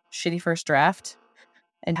the shitty first draft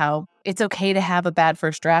and how it's okay to have a bad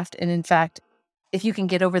first draft. And in fact, if you can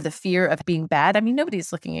get over the fear of being bad, I mean,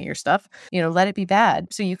 nobody's looking at your stuff, let it be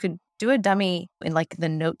bad. So you could do a dummy in like the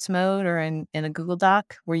notes mode or in a Google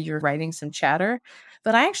Doc where you're writing some chatter.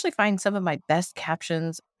 But I actually find some of my best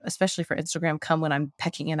captions, especially for Instagram, come when I'm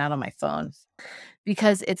pecking it out on my phone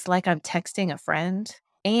because it's like I'm texting a friend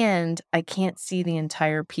and I can't see the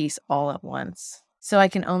entire piece all at once. So I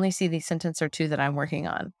can only see the sentence or two that I'm working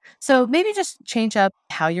on. So maybe just change up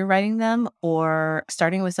how you're writing them or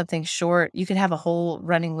starting with something short. You could have a whole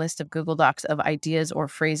running list of Google Docs of ideas or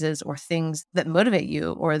phrases or things that motivate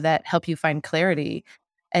you or that help you find clarity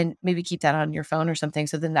and maybe keep that on your phone or something.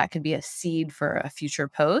 So then that could be a seed for a future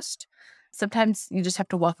post. Sometimes you just have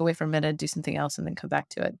to walk away from it and do something else and then come back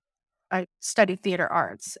to it. I studied theater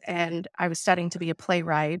arts and I was studying to be a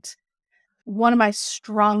playwright. One of my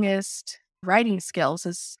strongest writing skills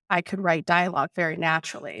is I could write dialogue very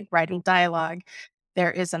naturally. Writing dialogue,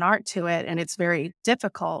 there is an art to it and it's very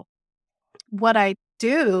difficult. What I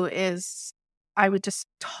do is I would just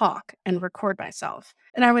talk and record myself.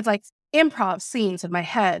 And I would like improv scenes in my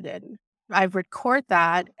head. And I record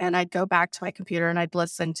that and I'd go back to my computer and I'd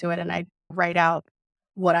listen to it and I'd write out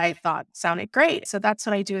what I thought sounded great. So that's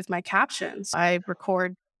what I do with my captions. I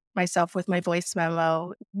record myself with my voice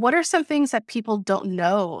memo. What are some things that people don't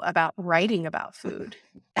know about writing about food?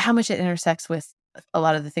 How much it intersects with a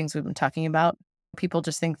lot of the things we've been talking about. People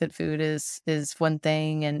just think that food is one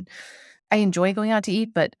thing, and I enjoy going out to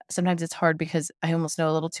eat, but sometimes it's hard because I almost know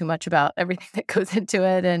a little too much about everything that goes into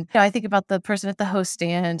it. And I think about the person at the host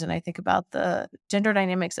stand, and I think about the gender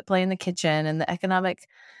dynamics at play in the kitchen, and the economic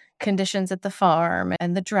conditions at the farm,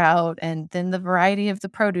 and the drought, and then the variety of the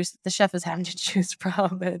produce that the chef is having to choose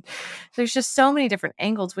from. And there's just so many different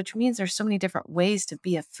angles, which means there's so many different ways to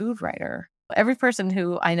be a food writer. Every person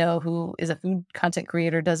who I know who is a food content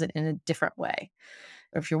creator does it in a different way.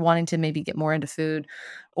 Or if you're wanting to maybe get more into food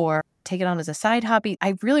or take it on as a side hobby,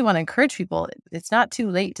 I really want to encourage people. It's not too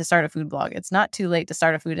late to start a food blog. It's not too late to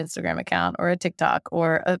start a food Instagram account or a TikTok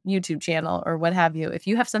or a YouTube channel or what have you. If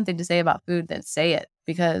you have something to say about food, then say it,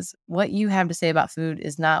 because what you have to say about food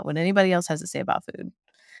is not what anybody else has to say about food.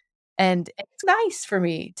 And it's nice for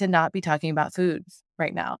me to not be talking about food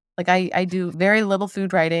right now. Like I do very little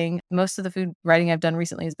food writing. Most of the food writing I've done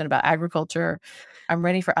recently has been about agriculture. I'm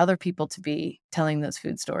ready for other people to be telling those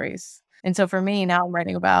food stories. And so for me, now I'm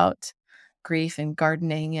writing about grief and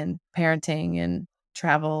gardening and parenting and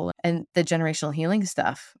travel and the generational healing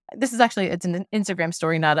stuff. This is actually, it's an Instagram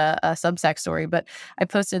story, not a Substack story, but I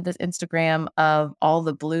posted this Instagram of all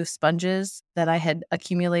the blue sponges that I had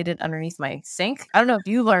accumulated underneath my sink. I don't know if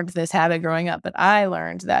you learned this habit growing up, but I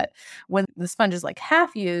learned that when the sponge is like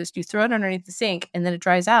half used, you throw it underneath the sink and then it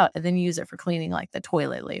dries out and then you use it for cleaning like the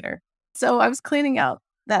toilet later. So I was cleaning out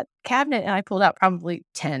that cabinet and I pulled out probably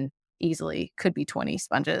 10, easily could be 20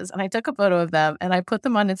 sponges. And I took a photo of them and I put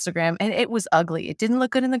them on Instagram, and it was ugly. It didn't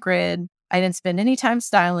look good in the grid. I didn't spend any time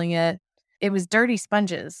styling it. It was dirty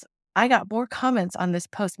sponges. I got more comments on this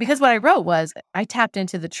post because what I wrote was I tapped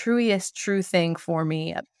into the truest true thing for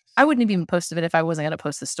me. I wouldn't have even posted it if I wasn't going to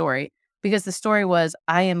post the story, because the story was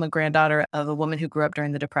I am a granddaughter of a woman who grew up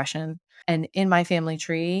during the Depression. And in my family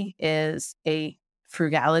tree is a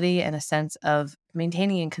frugality and a sense of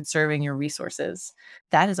maintaining and conserving your resources.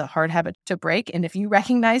 That is a hard habit to break. And if you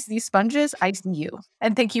recognize these sponges, I see you.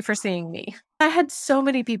 And thank you for seeing me. I had so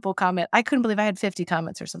many people comment. I couldn't believe I had 50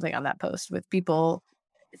 comments or something on that post with people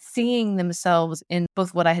seeing themselves in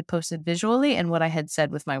both what I had posted visually and what I had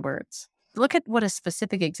said with my words. Look at what a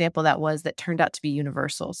specific example that was that turned out to be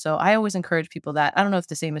universal. So I always encourage people that I don't know if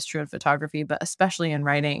the same is true in photography, but especially in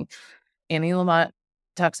writing. Annie Lamott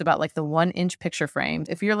talks about like the 1-inch picture frame.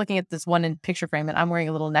 If you're looking at this 1-inch picture frame and I'm wearing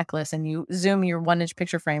a little necklace and you zoom your 1-inch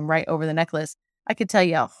picture frame right over the necklace, I could tell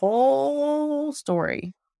you a whole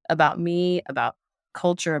story about me, about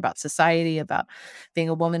culture, about society, about being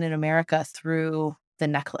a woman in America through the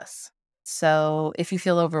necklace. So if you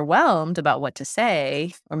feel overwhelmed about what to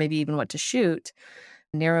say, or maybe even what to shoot,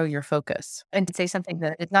 narrow your focus and say something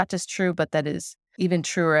that is not just true, but that is even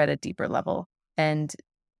truer at a deeper level. And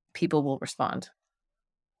people will respond.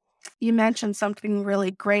 You mentioned something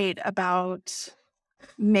really great about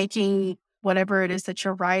making whatever it is that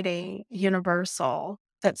you're writing universal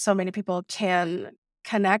that so many people can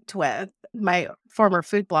connect with. My former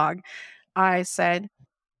food blog, I said,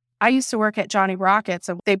 I used to work at Johnny Rockets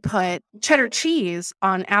and they put cheddar cheese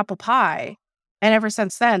on apple pie. And ever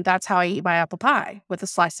since then, that's how I eat my apple pie, with a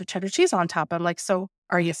slice of cheddar cheese on top. I'm like, so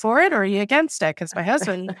are you for it or are you against it? Because my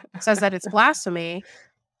husband says that it's blasphemy.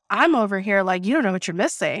 I'm over here like, you don't know what you're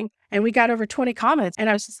missing. And we got over 20 comments. And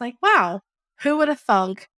I was just like, wow, who would have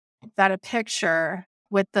thunk that a picture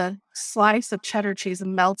with the slice of cheddar cheese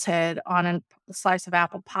melted on a slice of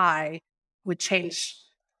apple pie would change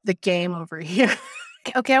the game over here?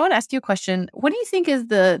 Okay, I want to ask you a question. What do you think is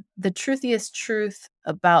the truthiest truth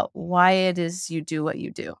about why it is you do what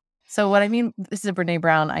you do? So what I mean, this is a Brene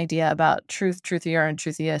Brown idea about truth, truthier, and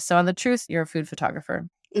truthiest. So on the truth, you're a food photographer.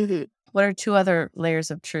 Mhm. What are 2 other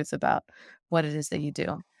layers of truth about what it is that you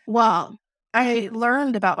do? Well, I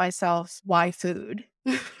learned about myself why food.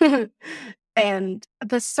 And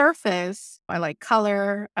the surface, I like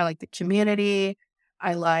color, I like the community,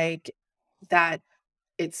 I like that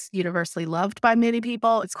it's universally loved by many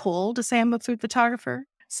people. It's cool to say I'm a food photographer.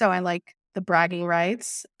 So I like the bragging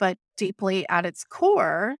rights, but deeply at its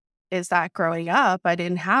core is that growing up, I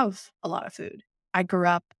didn't have a lot of food. I grew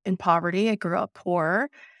up in poverty, I grew up poor,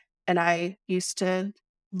 and I used to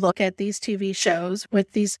look at these TV shows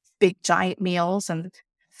with these big giant meals and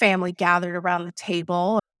family gathered around the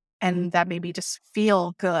table. And that made me just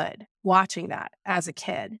feel good watching that as a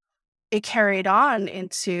kid. It carried on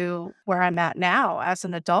into where I'm at now as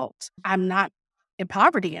an adult. I'm not in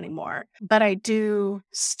poverty anymore, but I do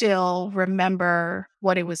still remember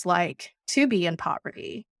what it was like to be in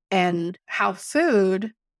poverty and how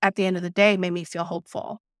food at the end of the day made me feel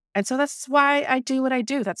hopeful. And so that's why I do what I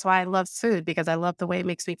do. That's why I love food, because I love the way it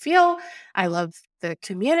makes me feel. I love the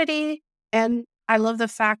community. And I love the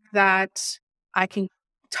fact that I can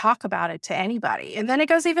talk about it to anybody. And then it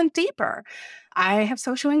goes even deeper. I have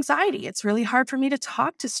social anxiety. It's really hard for me to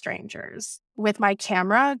talk to strangers. With my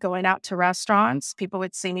camera, going out to restaurants, people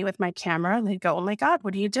would see me with my camera and they'd go, "Oh my God,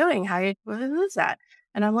 what are you doing? Who's that?"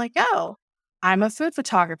 And I'm like, "Oh, I'm a food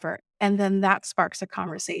photographer." And then that sparks a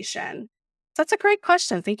conversation. That's a great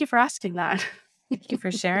question. Thank you for asking that. Thank you for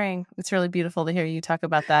sharing. It's really beautiful to hear you talk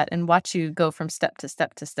about that and watch you go from step to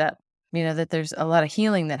step to step. You know, that there's a lot of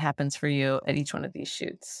healing that happens for you at each one of these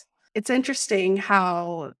shoots. It's interesting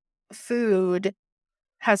how food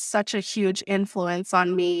has such a huge influence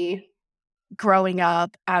on me growing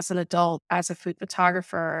up as an adult, as a food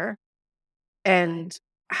photographer, and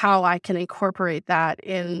how I can incorporate that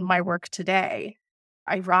in my work today.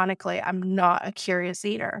 Ironically, I'm not a curious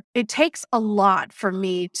eater. It takes a lot for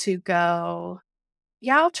me to go,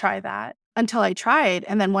 yeah, I'll try that, until I try it.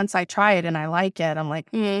 And then once I try it and I like it, I'm like,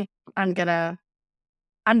 I'm gonna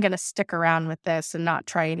stick around with this and not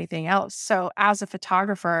try anything else. So as a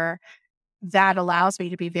photographer, that allows me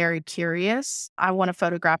to be very curious. I want to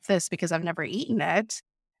photograph this because I've never eaten it.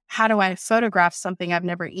 How do I photograph something I've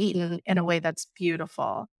never eaten in a way that's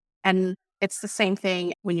beautiful? And it's the same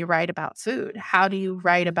thing when you write about food. How do you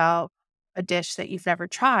write about a dish that you've never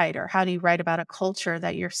tried? Or how do you write about a culture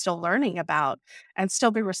that you're still learning about and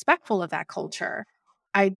still be respectful of that culture?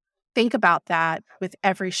 I think about that with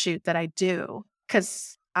every shoot that I do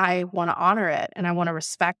because I want to honor it and I want to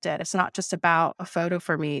respect it. It's not just about a photo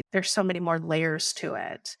for me. There's so many more layers to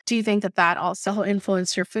it. Do you think that that also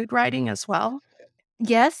influenced your food writing as well?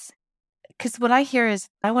 Yes, because what I hear is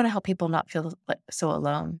I want to help people not feel like so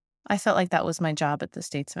alone. I felt like that was my job at the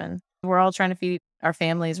Statesman. We're all trying to feed our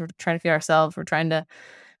families. We're trying to feed ourselves. We're trying to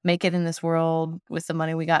make it in this world with the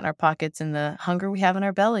money we got in our pockets and the hunger we have in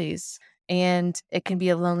our bellies. And it can be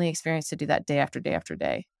a lonely experience to do that day after day after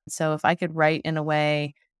day. So if I could write in a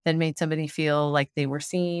way that made somebody feel like they were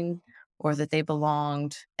seen or that they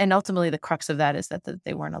belonged, and ultimately the crux of that is that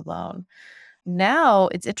they weren't alone. Now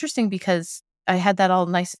it's interesting because I had that all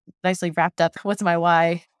nicely wrapped up. What's my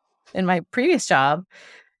why in my previous job?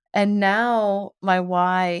 And now my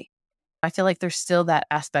why, I feel like there's still that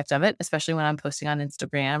aspect of it, especially when I'm posting on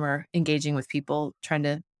Instagram or engaging with people, trying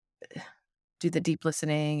to do the deep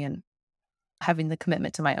listening and having the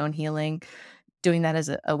commitment to my own healing, doing that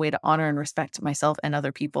as a way to honor and respect myself and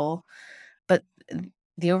other people. But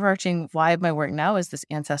the overarching why of my work now is this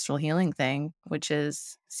ancestral healing thing, which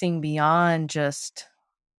is seeing beyond just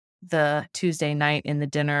the Tuesday night in the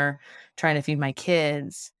dinner trying to feed my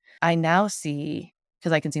kids. I now see,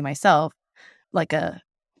 because I can see myself, like a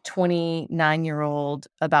 29-year-old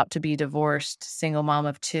about to be divorced, single mom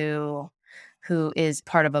of two, who is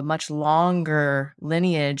part of a much longer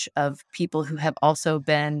lineage of people who have also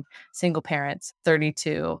been single parents,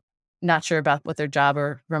 32, not sure about what their job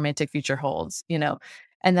or romantic future holds,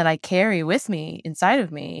 and that I carry with me, inside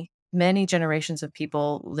of me, many generations of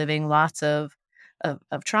people living lots of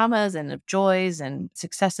traumas and of joys and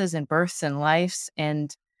successes and births and lives.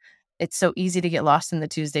 And it's so easy to get lost in the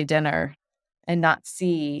Tuesday dinner and not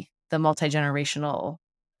see the multi-generational,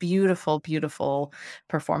 beautiful, beautiful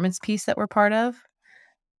performance piece that we're part of,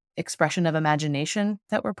 expression of imagination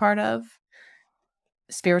that we're part of,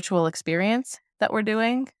 spiritual experience that we're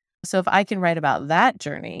doing. So if I can write about that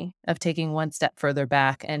journey of taking one step further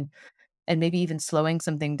back and maybe even slowing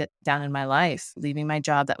something down in my life, leaving my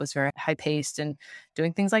job that was very high paced and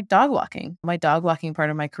doing things like dog walking. My dog walking part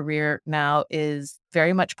of my career now is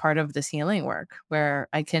very much part of this healing work where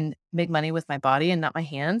I can make money with my body and not my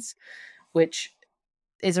hands, which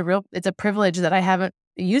is it's a privilege that I haven't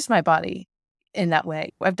used my body in that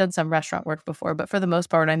way. I've done some restaurant work before, but for the most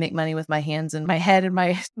part, I make money with my hands and my head and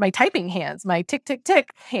my typing hands, my tick, tick,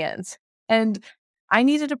 tick hands. And I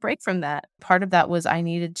needed a break from that. Part of that was I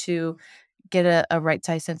needed to get a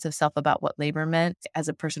right-sized sense of self about what labor meant. As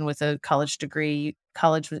a person with a college degree,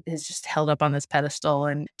 is just held up on this pedestal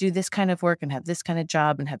and do this kind of work and have this kind of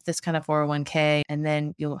job and have this kind of 401k, and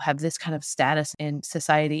then you'll have this kind of status in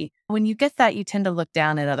society. When you get that, you tend to look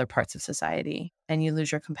down at other parts of society and you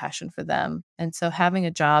lose your compassion for them. And so having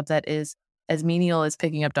a job that is as menial as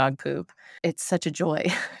picking up dog poop, it's such a joy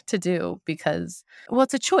to do because, well,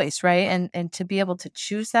 it's a choice, right? And to be able to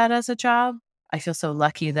choose that as a job, I feel so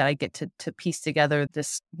lucky that I get to piece together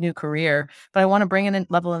this new career, but I want to bring in a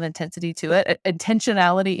level of intensity to it,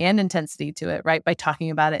 intentionality and intensity to it, right? By talking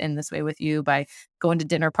about it in this way with you, by going to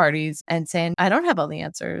dinner parties and saying, I don't have all the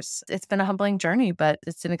answers. It's been a humbling journey, but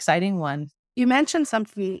it's an exciting one. You mentioned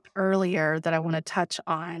something earlier that I want to touch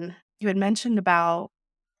on. You had mentioned about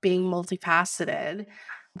being multifaceted.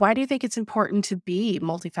 Why do you think it's important to be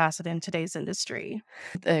multifaceted in today's industry?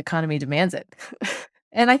 The economy demands it.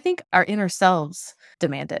 And I think our inner selves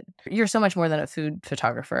demand it. You're so much more than a food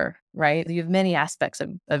photographer, right? You have many aspects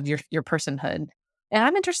of your personhood. And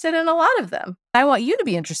I'm interested in a lot of them. I want you to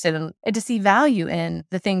be interested in and to see value in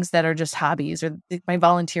the things that are just hobbies or my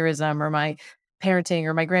volunteerism or my parenting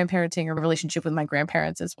or my grandparenting or relationship with my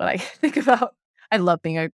grandparents is what I think about. I love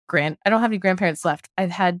being I don't have any grandparents left.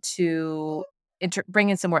 I've had to bring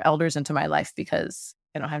in some more elders into my life because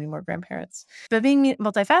I don't have any more grandparents. But being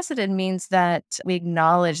multifaceted means that we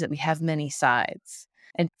acknowledge that we have many sides.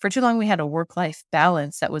 And for too long, we had a work-life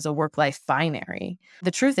balance that was a work-life binary.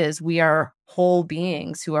 The truth is we are whole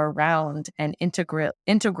beings who are round and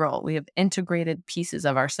integral. We have integrated pieces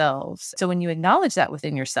of ourselves. So when you acknowledge that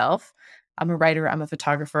within yourself, I'm a writer, I'm a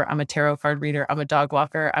photographer, I'm a tarot card reader, I'm a dog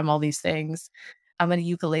walker, I'm all these things. I'm a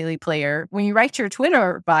ukulele player. When you write your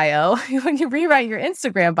Twitter bio, when you rewrite your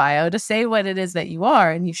Instagram bio to say what it is that you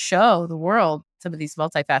are and you show the world some of these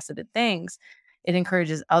multifaceted things, it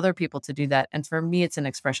encourages other people to do that. And for me, it's an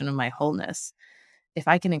expression of my wholeness. If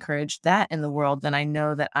I can encourage that in the world, then I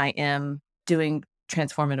know that I am doing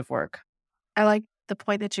transformative work. I like the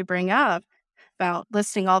point that you bring up about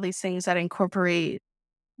listing all these things that incorporate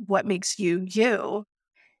what makes you you.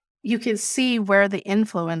 You can see where the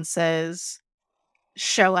influences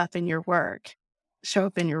show up in your work, show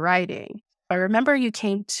up in your writing. I remember you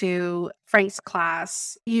came to Frank's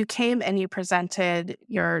class. You came and you presented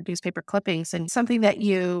your newspaper clippings, and something that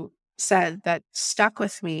you said that stuck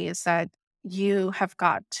with me is that you have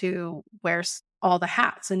got to wear all the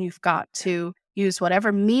hats and you've got to use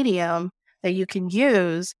whatever medium that you can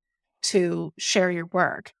use to share your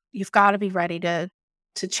work. You've got to be ready to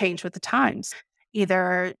change with the times.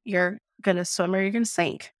 Either you're going to swim or you're going to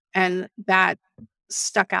sink. And that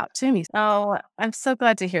stuck out to me. Oh, I'm so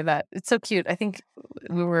glad to hear that. It's so cute. I think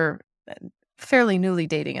we were fairly newly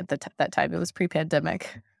dating at that time. It was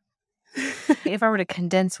pre-pandemic. If I were to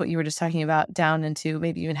condense what you were just talking about down into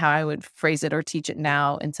maybe even how I would phrase it or teach it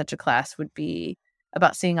now in such a class would be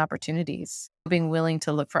about seeing opportunities, being willing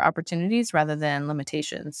to look for opportunities rather than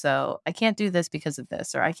limitations. So I can't do this because of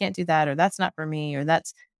this, or I can't do that, or that's not for me, or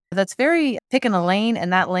that's very picking a lane,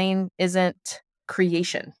 and that lane isn't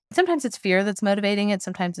creation. Sometimes it's fear that's motivating it.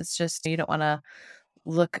 Sometimes it's just you don't want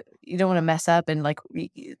to mess up and like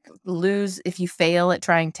lose. If you fail at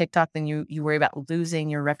trying TikTok, then you worry about losing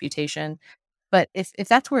your reputation. But if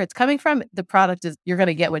that's where it's coming from, the product is you're going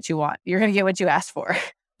to get what you want. You're going to get what you asked for.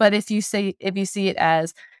 But if you see it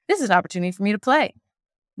as this is an opportunity for me to play.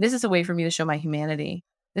 This is a way for me to show my humanity.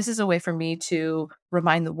 This is a way for me to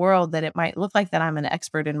remind the world that it might look like that I'm an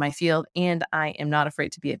expert in my field and I am not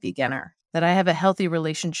afraid to be a beginner, that I have a healthy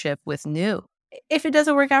relationship with new. If it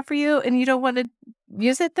doesn't work out for you and you don't want to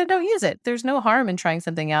use it, then don't use it. There's no harm in trying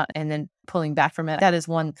something out and then pulling back from it. That is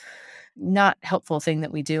one not helpful thing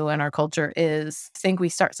that we do in our culture is think we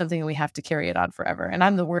start something and we have to carry it on forever. And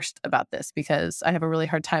I'm the worst about this because I have a really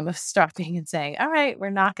hard time of stopping and saying, all right, we're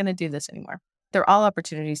not going to do this anymore. They're all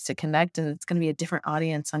opportunities to connect, and it's going to be a different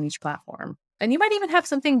audience on each platform. And you might even have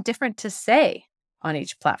something different to say on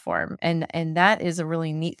each platform. And that is a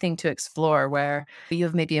really neat thing to explore where you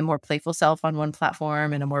have maybe a more playful self on one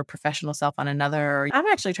platform and a more professional self on another. I'm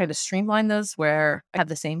actually trying to streamline those where I have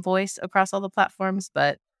the same voice across all the platforms,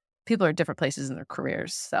 but people are at different places in their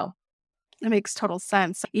careers. So it makes total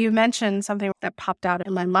sense. You mentioned something that popped out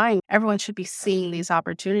in my mind. Everyone should be seeing these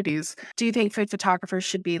opportunities. Do you think food photographers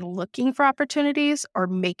should be looking for opportunities or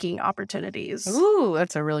making opportunities? Ooh,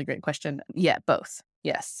 that's a really great question. Yeah, both.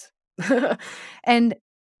 Yes. And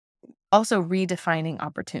also redefining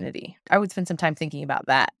opportunity. I would spend some time thinking about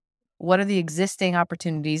that. What are the existing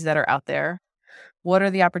opportunities that are out there? What are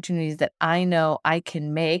the opportunities that I know I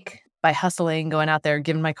can make by hustling, going out there,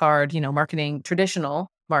 giving my card, marketing, traditional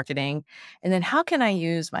marketing? And then how can I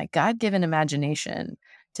use my God-given imagination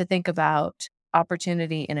to think about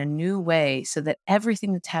opportunity in a new way so that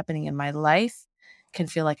everything that's happening in my life can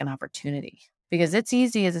feel like an opportunity? Because it's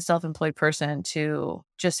easy as a self-employed person to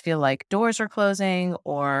just feel like doors are closing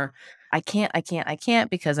or I can't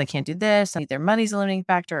because I can't do this. Either money's a limiting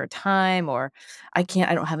factor or time, or I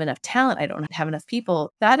don't have enough talent. I don't have enough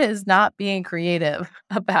people. That is not being creative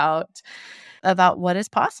about what is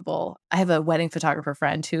possible. I have a wedding photographer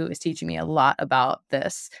friend who is teaching me a lot about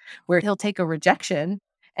this, where he'll take a rejection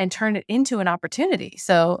and turn it into an opportunity.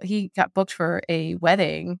 So he got booked for a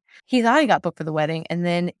wedding. He thought he got booked for the wedding. And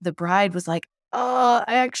then the bride was like, oh,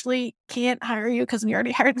 I actually can't hire you because we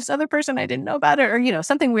already hired this other person. I didn't know about it. Or,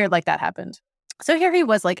 something weird like that happened. So here he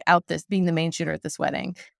was like out being the main shooter at this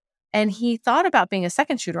wedding. And he thought about being a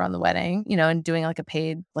second shooter on the wedding, and doing like a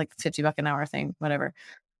paid like $50 an hour thing, whatever.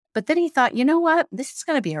 But then he thought, you know what? This is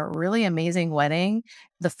going to be a really amazing wedding.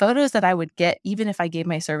 The photos that I would get, even if I gave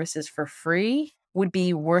my services for free, would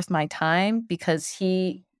be worth my time because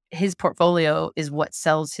his portfolio is what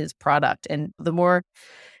sells his product. And the more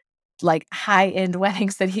like high-end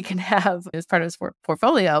weddings that he can have as part of his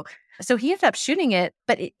portfolio. So he ended up shooting it,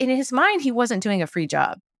 but in his mind, he wasn't doing a free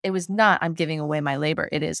job. It was not, I'm giving away my labor.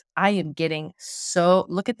 It is, I am getting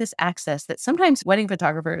look at this access that sometimes wedding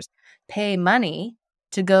photographers pay money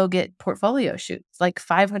to go get portfolio shoots, like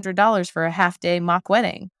 $500 for a half-day mock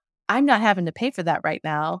wedding. I'm not having to pay for that right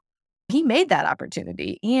now. He made that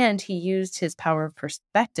opportunity and he used his power of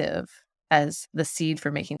perspective as the seed for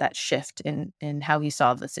making that shift in how he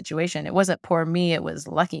saw the situation. It wasn't poor me, it was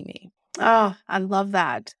lucky me. Oh, I love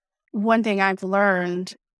that. One thing I've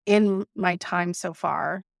learned in my time so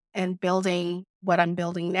far and building what I'm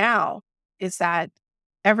building now is that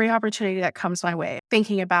every opportunity that comes my way,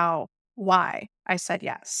 thinking about why I said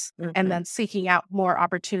yes, and then seeking out more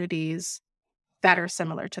opportunities that are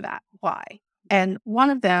similar to that, why. And one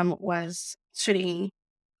of them was shooting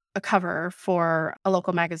a cover for a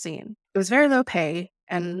local magazine. It was very low pay,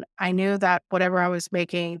 and I knew that whatever I was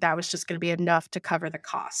making, that was just going to be enough to cover the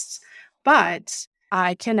costs. But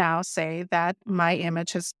I can now say that my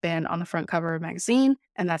image has been on the front cover of a magazine,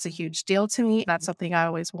 and that's a huge deal to me. That's something I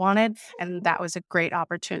always wanted, and that was a great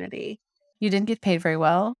opportunity. You didn't get paid very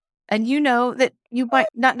well, and you know that you might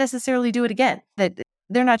not necessarily do it again, that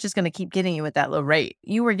they're not just going to keep getting you at that low rate.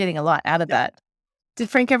 You were getting a lot out of that. Did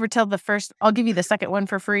Frank ever tell the first, I'll give you the second one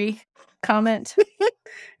for free comment?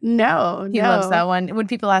 No. He loves that one. When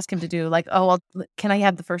people ask him to do like, oh, well, can I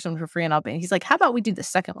have the first one for free? And I'll pay. He's like, how about we do the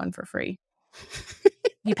second one for free?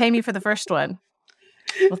 You pay me for the first one.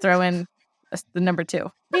 We'll throw in the number 2.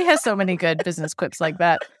 He has so many good business quips like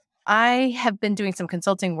that. I have been doing some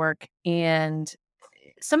consulting work, and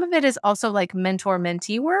some of it is also like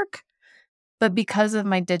mentor-mentee work. But because of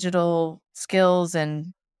my digital skills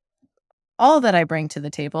and all that I bring to the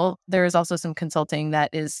table, there is also some consulting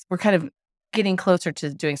we're kind of getting closer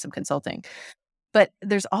to doing some consulting. But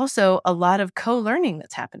there's also a lot of co-learning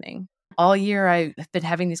that's happening. All year, I've been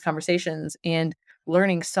having these conversations and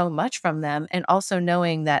learning so much from them, and also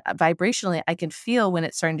knowing that vibrationally, I can feel when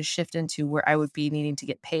it's starting to shift into where I would be needing to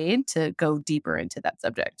get paid to go deeper into that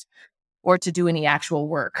subject or to do any actual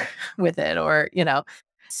work with it or.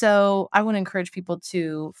 So I want to encourage people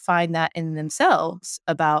to find that in themselves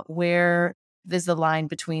about where is the line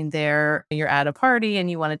between you're at a party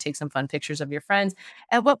and you want to take some fun pictures of your friends.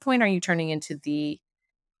 At what point are you turning into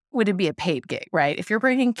would it be a paid gig, right? If you're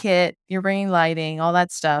bringing kit, you're bringing lighting, all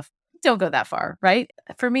that stuff, don't go that far, right?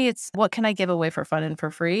 For me, it's what can I give away for fun and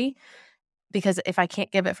for free? Because if I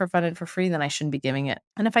can't give it for fun and for free, then I shouldn't be giving it.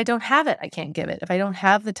 And if I don't have it, I can't give it. If I don't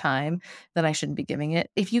have the time, then I shouldn't be giving it.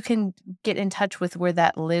 If you can get in touch with where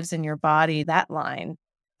that lives in your body, that line,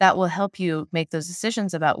 that will help you make those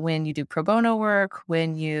decisions about when you do pro bono work,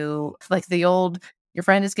 when you, like your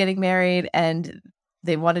friend is getting married and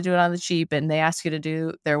they want to do it on the cheap and they ask you to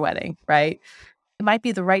do their wedding, right? It might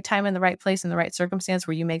be the right time and the right place and the right circumstance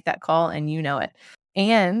where you make that call and you know it.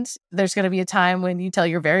 And there's going to be a time when you tell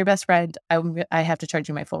your very best friend, I have to charge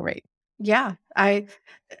you my full rate. Yeah, I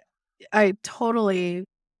totally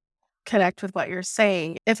connect with what you're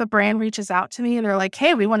saying. If a brand reaches out to me and they're like,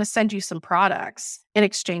 "Hey, we want to send you some products in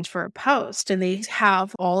exchange for a post," and they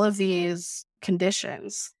have all of these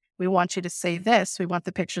conditions. We want you to say this. We want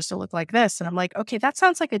the pictures to look like this. And I'm like, okay, that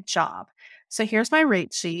sounds like a job. So here's my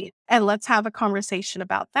rate sheet and let's have a conversation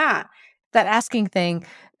about that. That asking thing,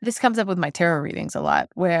 this comes up with my tarot readings a lot,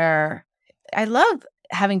 where I love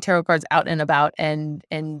having tarot cards out and about and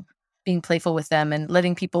being playful with them and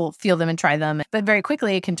letting people feel them and try them. But very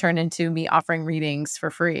quickly, it can turn into me offering readings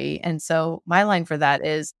for free. And so my line for that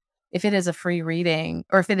is, if it is a free reading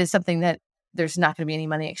or if it is something that there's not going to be any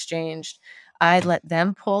money exchanged, I let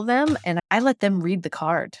them pull them and I let them read the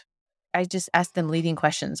card. I just ask them leading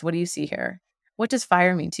questions. What do you see here? What does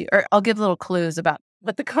fire mean to you? Or I'll give little clues about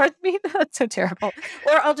what the cards mean. That's so terrible.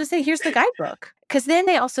 Or I'll just say, here's the guidebook. Because then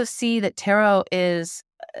they also see that tarot is,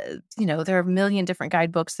 there are a million different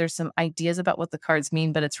guidebooks. There's some ideas about what the cards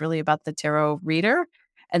mean, but it's really about the tarot reader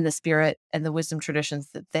and the spirit and the wisdom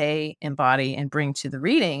traditions that they embody and bring to the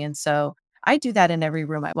reading. And so I do that in every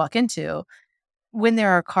room I walk into. When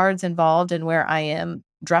there are cards involved and where I am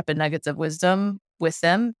dropping nuggets of wisdom with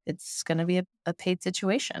them, it's going to be a paid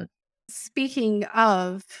situation. Speaking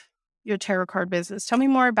of your tarot card business, tell me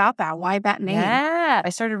more about that. Why that name? Yeah. I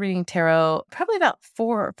started reading tarot probably about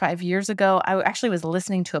 4 or 5 years ago. I actually was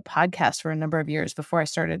listening to a podcast for a number of years before I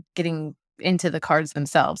started getting into the cards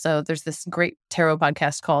themselves. So there's this great tarot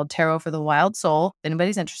podcast called Tarot for the Wild Soul. If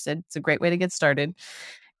anybody's interested, it's a great way to get started.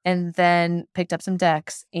 And then picked up some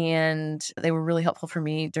decks, and they were really helpful for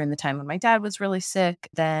me during the time when my dad was really sick.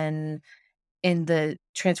 Then in the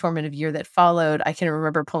transformative year that followed, I can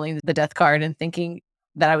remember pulling the death card and thinking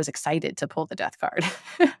that I was excited to pull the death card.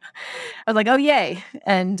 I was like, oh, yay.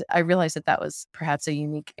 And I realized that that was perhaps a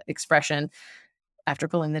unique expression after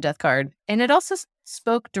pulling the death card. And it also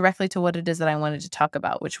spoke directly to what it is that I wanted to talk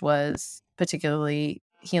about, which was particularly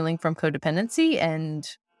healing from codependency and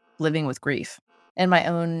living with grief. And my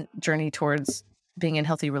own journey towards being in a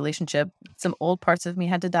healthy relationship, some old parts of me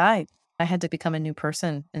had to die. I had to become a new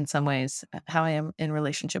person in some ways, how I am in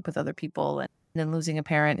relationship with other people. And then losing a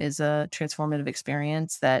parent is a transformative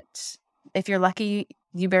experience that if you're lucky,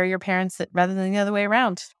 you bury your parents rather than the other way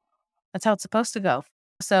around. That's how it's supposed to go.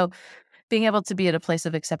 So being able to be at a place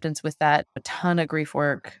of acceptance with that, a ton of grief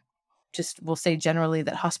work. Just will say generally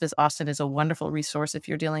that Hospice Austin is a wonderful resource if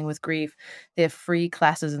you're dealing with grief. They have free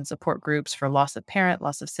classes and support groups for loss of parent,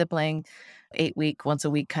 loss of sibling, 8-week, once a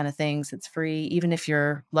week kind of things. It's free. Even if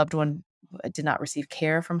your loved one did not receive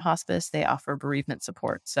care from hospice, they offer bereavement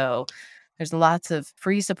support. So there's lots of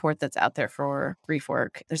free support that's out there for grief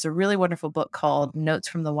work. There's a really wonderful book called Notes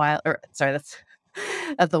from the Wild, that's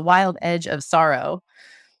at the Wild Edge of Sorrow.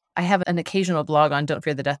 I have an occasional blog on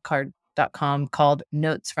don'tfearthedeathcard.com called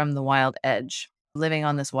Notes from the Wild Edge, living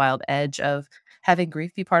on this wild edge of having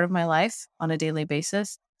grief be part of my life on a daily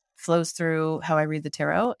basis, flows through how I read the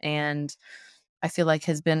tarot. And I feel like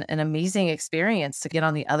has been an amazing experience to get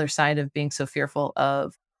on the other side of being so fearful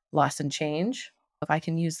of loss and change. If I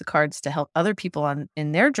can use the cards to help other people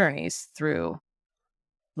in their journeys through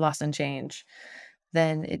loss and change,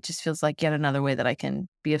 then it just feels like yet another way that I can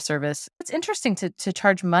be of service. It's interesting to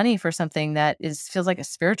charge money for something that feels like a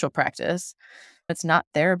spiritual practice. It's not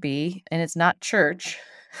therapy and it's not church,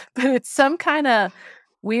 but it's some kind of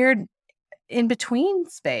weird in between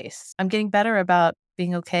space. I'm getting better about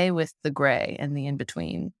being okay with the gray and the in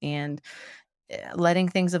between. And letting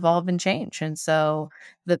things evolve and change. And so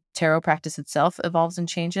the tarot practice itself evolves and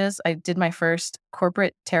changes. I did my first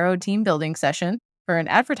corporate tarot team building session for an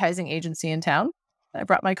advertising agency in town. I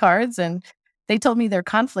brought my cards and they told me their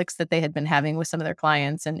conflicts that they had been having with some of their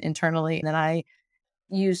clients and internally. And then I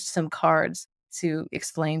used some cards to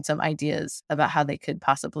explain some ideas about how they could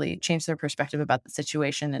possibly change their perspective about the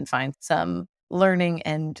situation and find some learning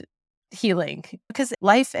and healing, because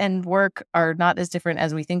life and work are not as different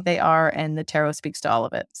as we think they are, and the tarot speaks to all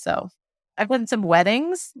of it. So I've done some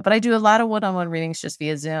weddings, but I do a lot of one-on-one readings just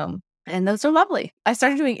via Zoom, and those are lovely. I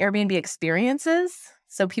started doing Airbnb experiences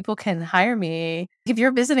so people can hire me. If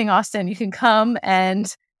you're visiting Austin, you can come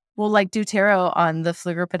and we'll like do tarot on the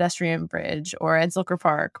Pfluger pedestrian bridge or at Zilker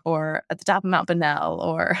Park or at the top of Mount Bonnell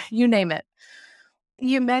or you name it.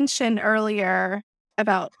 You mentioned earlier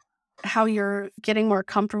about how you're getting more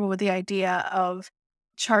comfortable with the idea of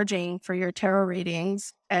charging for your tarot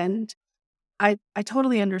readings. And I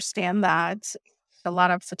totally understand that. A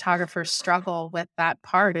lot of photographers struggle with that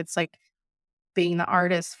part. It's like being the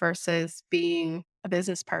artist versus being a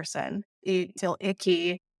business person. You feel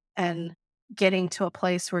icky, and getting to a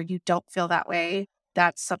place where you don't feel that way,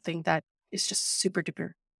 that's something that is just super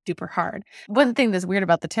duper duper hard. One thing that's weird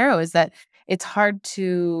about the tarot is that it's hard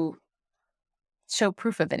to show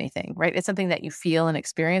proof of anything, right? It's something that you feel and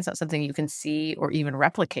experience, not something you can see or even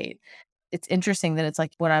replicate. It's interesting that it's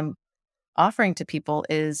like what I'm offering to people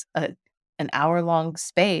is an hour-long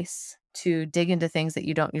space to dig into things that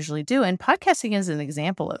you don't usually do. And podcasting is an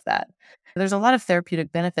example of that. There's a lot of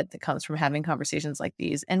therapeutic benefit that comes from having conversations like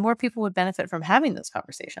these, and more people would benefit from having those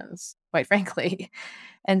conversations, quite frankly.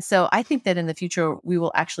 And so I think that in the future, we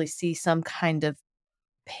will actually see some kind of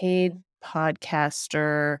paid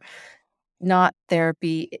podcaster, not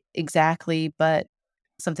therapy exactly, but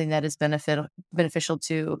something that is beneficial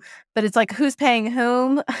to, but it's like, who's paying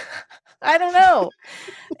whom? I don't know.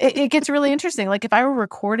 It gets really interesting. Like if I were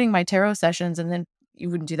recording my tarot sessions, and then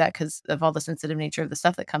you wouldn't do that because of all the sensitive nature of the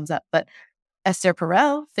stuff that comes up. But Esther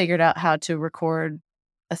Perel figured out how to record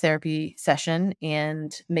a therapy session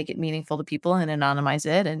and make it meaningful to people and anonymize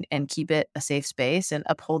it and keep it a safe space and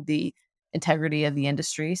uphold the integrity of the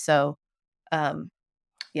industry. So,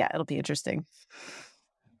 yeah, it'll be interesting.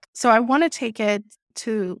 So I want to take it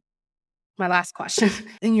to my last question.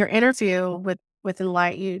 In your interview with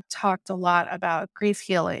Enlight, you talked a lot about grief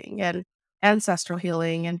healing and ancestral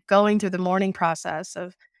healing and going through the mourning process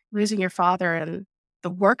of losing your father and the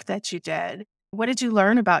work that you did. What did you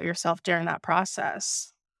learn about yourself during that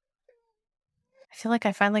process? I feel like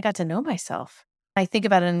I finally got to know myself. I think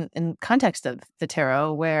about it in context of the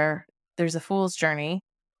tarot, where there's a fool's journey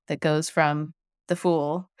that goes from the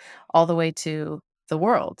fool all the way to the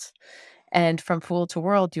world. And from fool to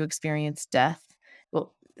world, you experience death.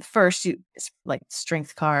 Well, first, it's like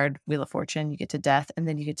strength card, Wheel of Fortune, you get to death, and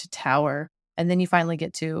then you get to tower. And then you finally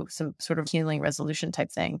get to some sort of healing resolution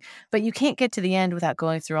type thing. But you can't get to the end without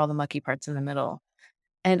going through all the mucky parts in the middle.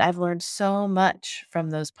 And I've learned so much from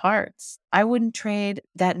those parts. I wouldn't trade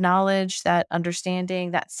that knowledge, that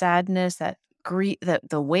understanding, that sadness, that grief,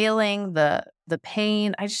 the wailing, the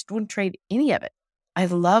pain. I just wouldn't trade any of it. I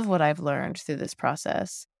love what I've learned through this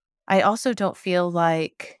process. I also don't feel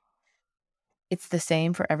like it's the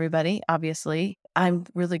same for everybody, obviously. I'm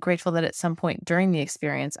really grateful that at some point during the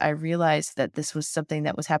experience, I realized that this was something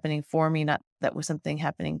that was happening for me, not that was something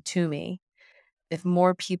happening to me. If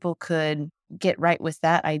more people could get right with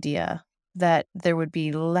that idea, that there would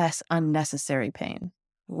be less unnecessary pain,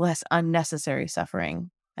 less unnecessary suffering.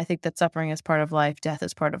 I think that suffering is part of life, death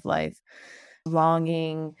is part of life,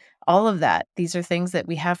 longing, all of that. These are things that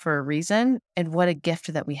we have for a reason, and what a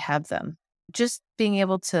gift that we have them. Just being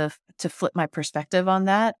able to flip my perspective on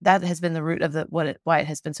that has been the root of why it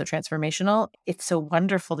has been so transformational. It's so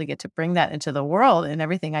wonderful to get to bring that into the world and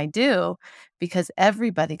everything I do, because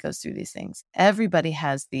everybody goes through these things. Everybody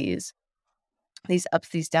has these ups,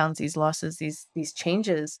 these downs, these losses, these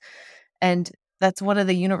changes. And that's one of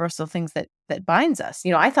the universal things that binds us.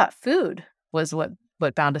 I thought food was what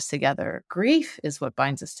bound us together. Grief is what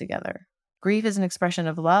binds us together. Grief is an expression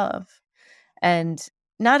of love. And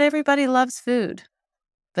not everybody loves food,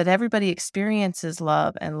 but everybody experiences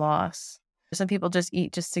love and loss. Some people just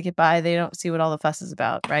eat just to get by. They don't see what all the fuss is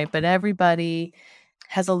about, right? But everybody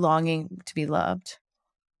has a longing to be loved.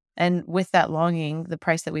 And with that longing, the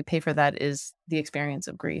price that we pay for that is the experience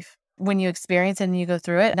of grief. When you experience it and you go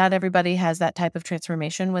through it, not everybody has that type of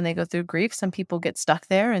transformation when they go through grief. Some people get stuck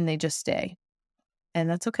there and they just stay. And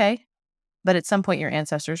that's okay. But at some point, your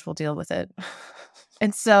ancestors will deal with it.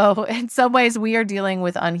 And so in some ways, we are dealing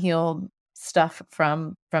with unhealed stuff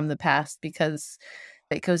from the past, because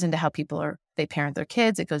It goes into how they parent their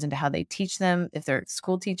kids. It goes into how they teach them. If they're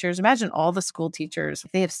school teachers, imagine all the school teachers.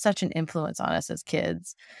 They have such an influence on us as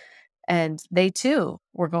kids. And they too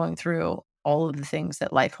were going through all of the things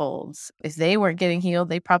that life holds. If they weren't getting healed,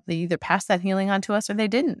 they probably either passed that healing on to us or they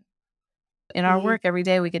didn't. In our Mhm. work every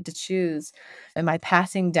day, we get to choose, am I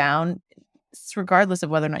passing down, regardless of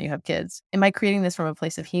whether or not you have kids, am I creating this from a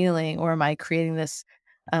place of healing, or am I creating this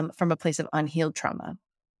from a place of unhealed trauma?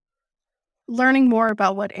 Learning more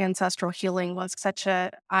about what ancestral healing was such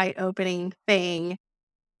a eye-opening thing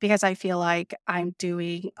because I feel like I'm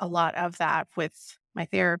doing a lot of that with my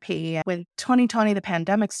therapy. When 2020, the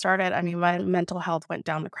pandemic started, I mean, my mental health went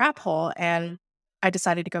down the crap hole and I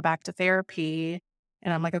decided to go back to therapy.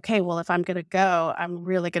 And I'm like, okay, well, if I'm going to go, I'm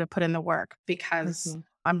really going to put in the work because Mhm.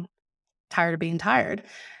 I'm tired of being tired.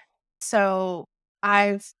 So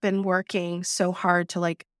I've been working so hard to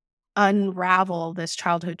like unravel this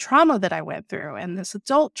childhood trauma that I went through and this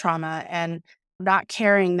adult trauma and not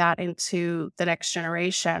carrying that into the next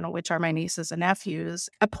generation, which are my nieces and nephews.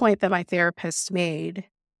 A point that my therapist made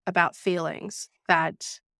about feelings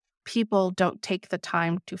that people don't take the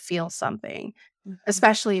time to feel something, Mhm.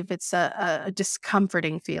 especially if it's a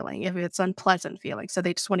discomforting feeling, if it's unpleasant feeling. So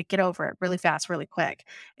they just want to get over it really fast, really quick.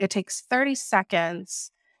 It takes 30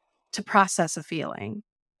 seconds to process a feeling,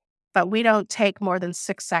 but we don't take more than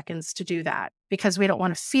 6 seconds to do that because we don't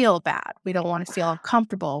wanna feel bad. We don't wanna feel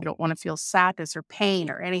uncomfortable. We don't wanna feel sadness or pain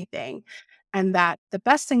or anything. And that the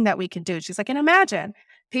best thing that we can do, she's like, and imagine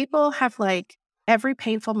people have like every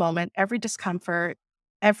painful moment, every discomfort,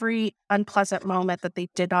 every unpleasant moment that they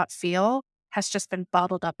did not feel has just been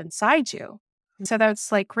bottled up inside you. So that's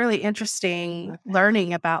like really interesting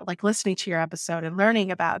learning about like listening to your episode and learning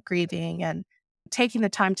about grieving and taking the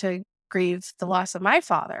time to grieve the loss of my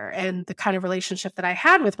father and the kind of relationship that I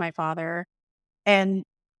had with my father and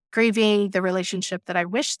grieving the relationship that I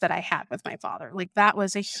wish that I had with my father. Like that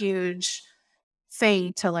was a huge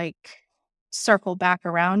thing to like circle back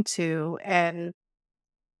around to and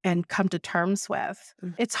come to terms with.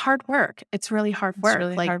 Mm. It's hard work. It's really hard It's work,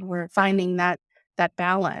 really like hard work. finding that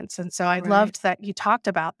balance. And so I Right. loved that you talked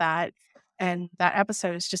about that. And that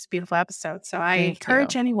episode is just a beautiful episode. So I Thank you.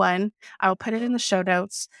 encourage anyone, I'll put it in the show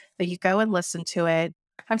notes that you go and listen to it.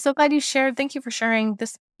 I'm so glad you shared. Thank you for sharing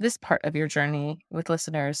this part of your journey with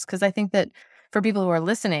listeners, because I think that for people who are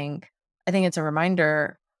listening, I think it's a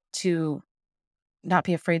reminder to not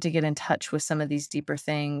be afraid to get in touch with some of these deeper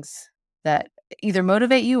things that either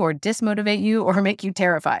motivate you or dismotivate you or make you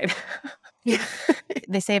terrified. Yeah.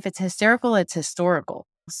 They say if it's hysterical, it's historical.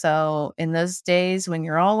 So in those days when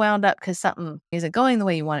you're all wound up because something isn't going the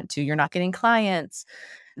way you want it to, you're not getting clients,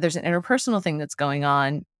 there's an interpersonal thing that's going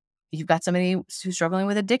on. You've got somebody who's struggling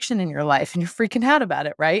with addiction in your life and you're freaking out about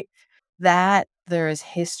it, right? That there is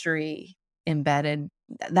history embedded.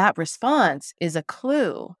 That response is a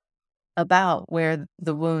clue about where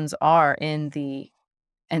the wounds are in the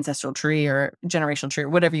ancestral tree or generational tree or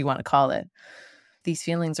whatever you want to call it. These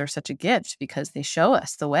feelings are such a gift because they show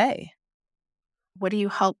us the way. What do you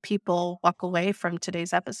help people walk away from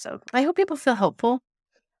today's episode? I hope people feel hopeful.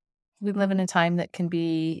 We live in a time that can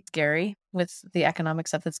be scary with the economic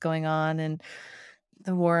stuff that's going on and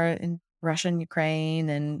the war in Russia and Ukraine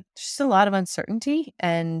and just a lot of uncertainty.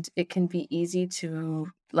 And it can be easy to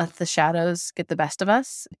let the shadows get the best of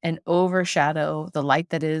us and overshadow the light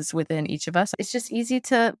that is within each of us. It's just easy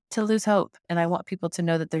to lose hope. And I want people to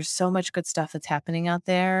know that there's so much good stuff that's happening out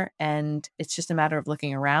there. And it's just a matter of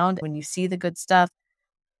looking around. When you see the good stuff,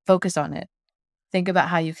 focus on it. Think about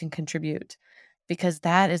how you can contribute, because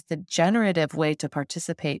that is the generative way to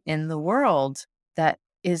participate in the world that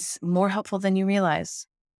is more helpful than you realize.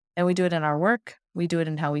 And we do it in our work. We do it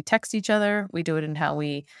in how we text each other. We do it in how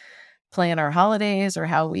we plan our holidays or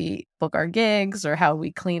how we book our gigs or how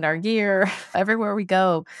we clean our gear. Everywhere we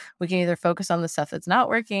go, we can either focus on the stuff that's not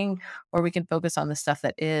working or we can focus on the stuff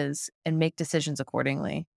that is and make decisions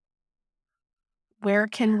accordingly. Where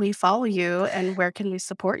can we follow you and where can we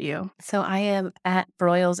support you? So I am at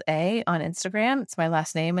Broyles A on Instagram. It's my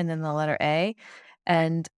last name and then the letter A.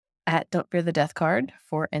 And at Don't Fear the Death Card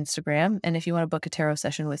for Instagram. And if you want to book a tarot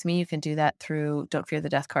session with me, you can do that through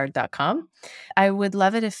don'tfearthedeathcard.com. I would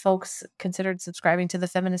love it if folks considered subscribing to The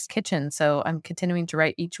Feminist Kitchen. So I'm continuing to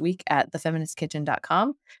write each week at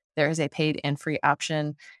thefeministkitchen.com. There is a paid and free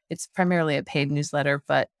option. It's primarily a paid newsletter,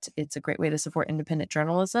 but it's a great way to support independent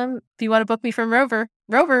journalism. If you want to book me from Rover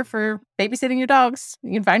for babysitting your dogs,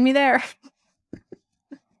 you can find me there.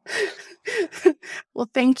 Well,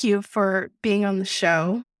 thank you for being on the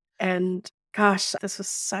show. And gosh, this was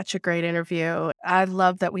such a great interview. I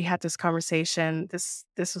love that we had this conversation. This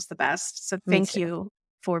was the best. So Me thank too. you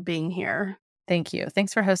for being here. Thank you.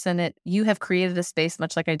 Thanks for hosting it. You have created a space,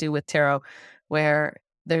 much like I do with tarot, where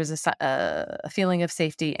there's a feeling of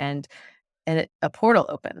safety and a portal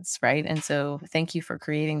opens, right? And so thank you for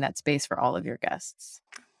creating that space for all of your guests.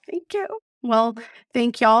 Thank you. Well,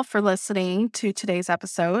 thank y'all for listening to today's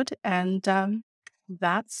episode. And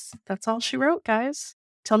that's all she wrote, guys.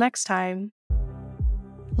 Till next time.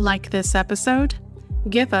 Like this episode?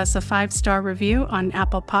 Give us a 5-star review on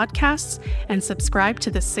Apple Podcasts and subscribe to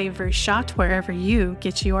The Savory Shot wherever you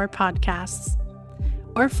get your podcasts.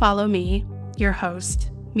 Or follow me, your host,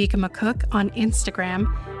 Mika McCook, on Instagram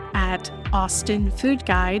at Austin Food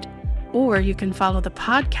Guide, or you can follow the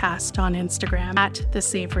podcast on Instagram at The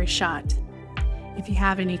Savory Shot. If you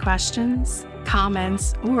have any questions,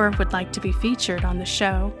 comments, or would like to be featured on the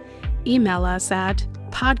show, email us at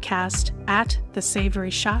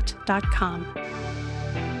podcast@thesavoryshot.com.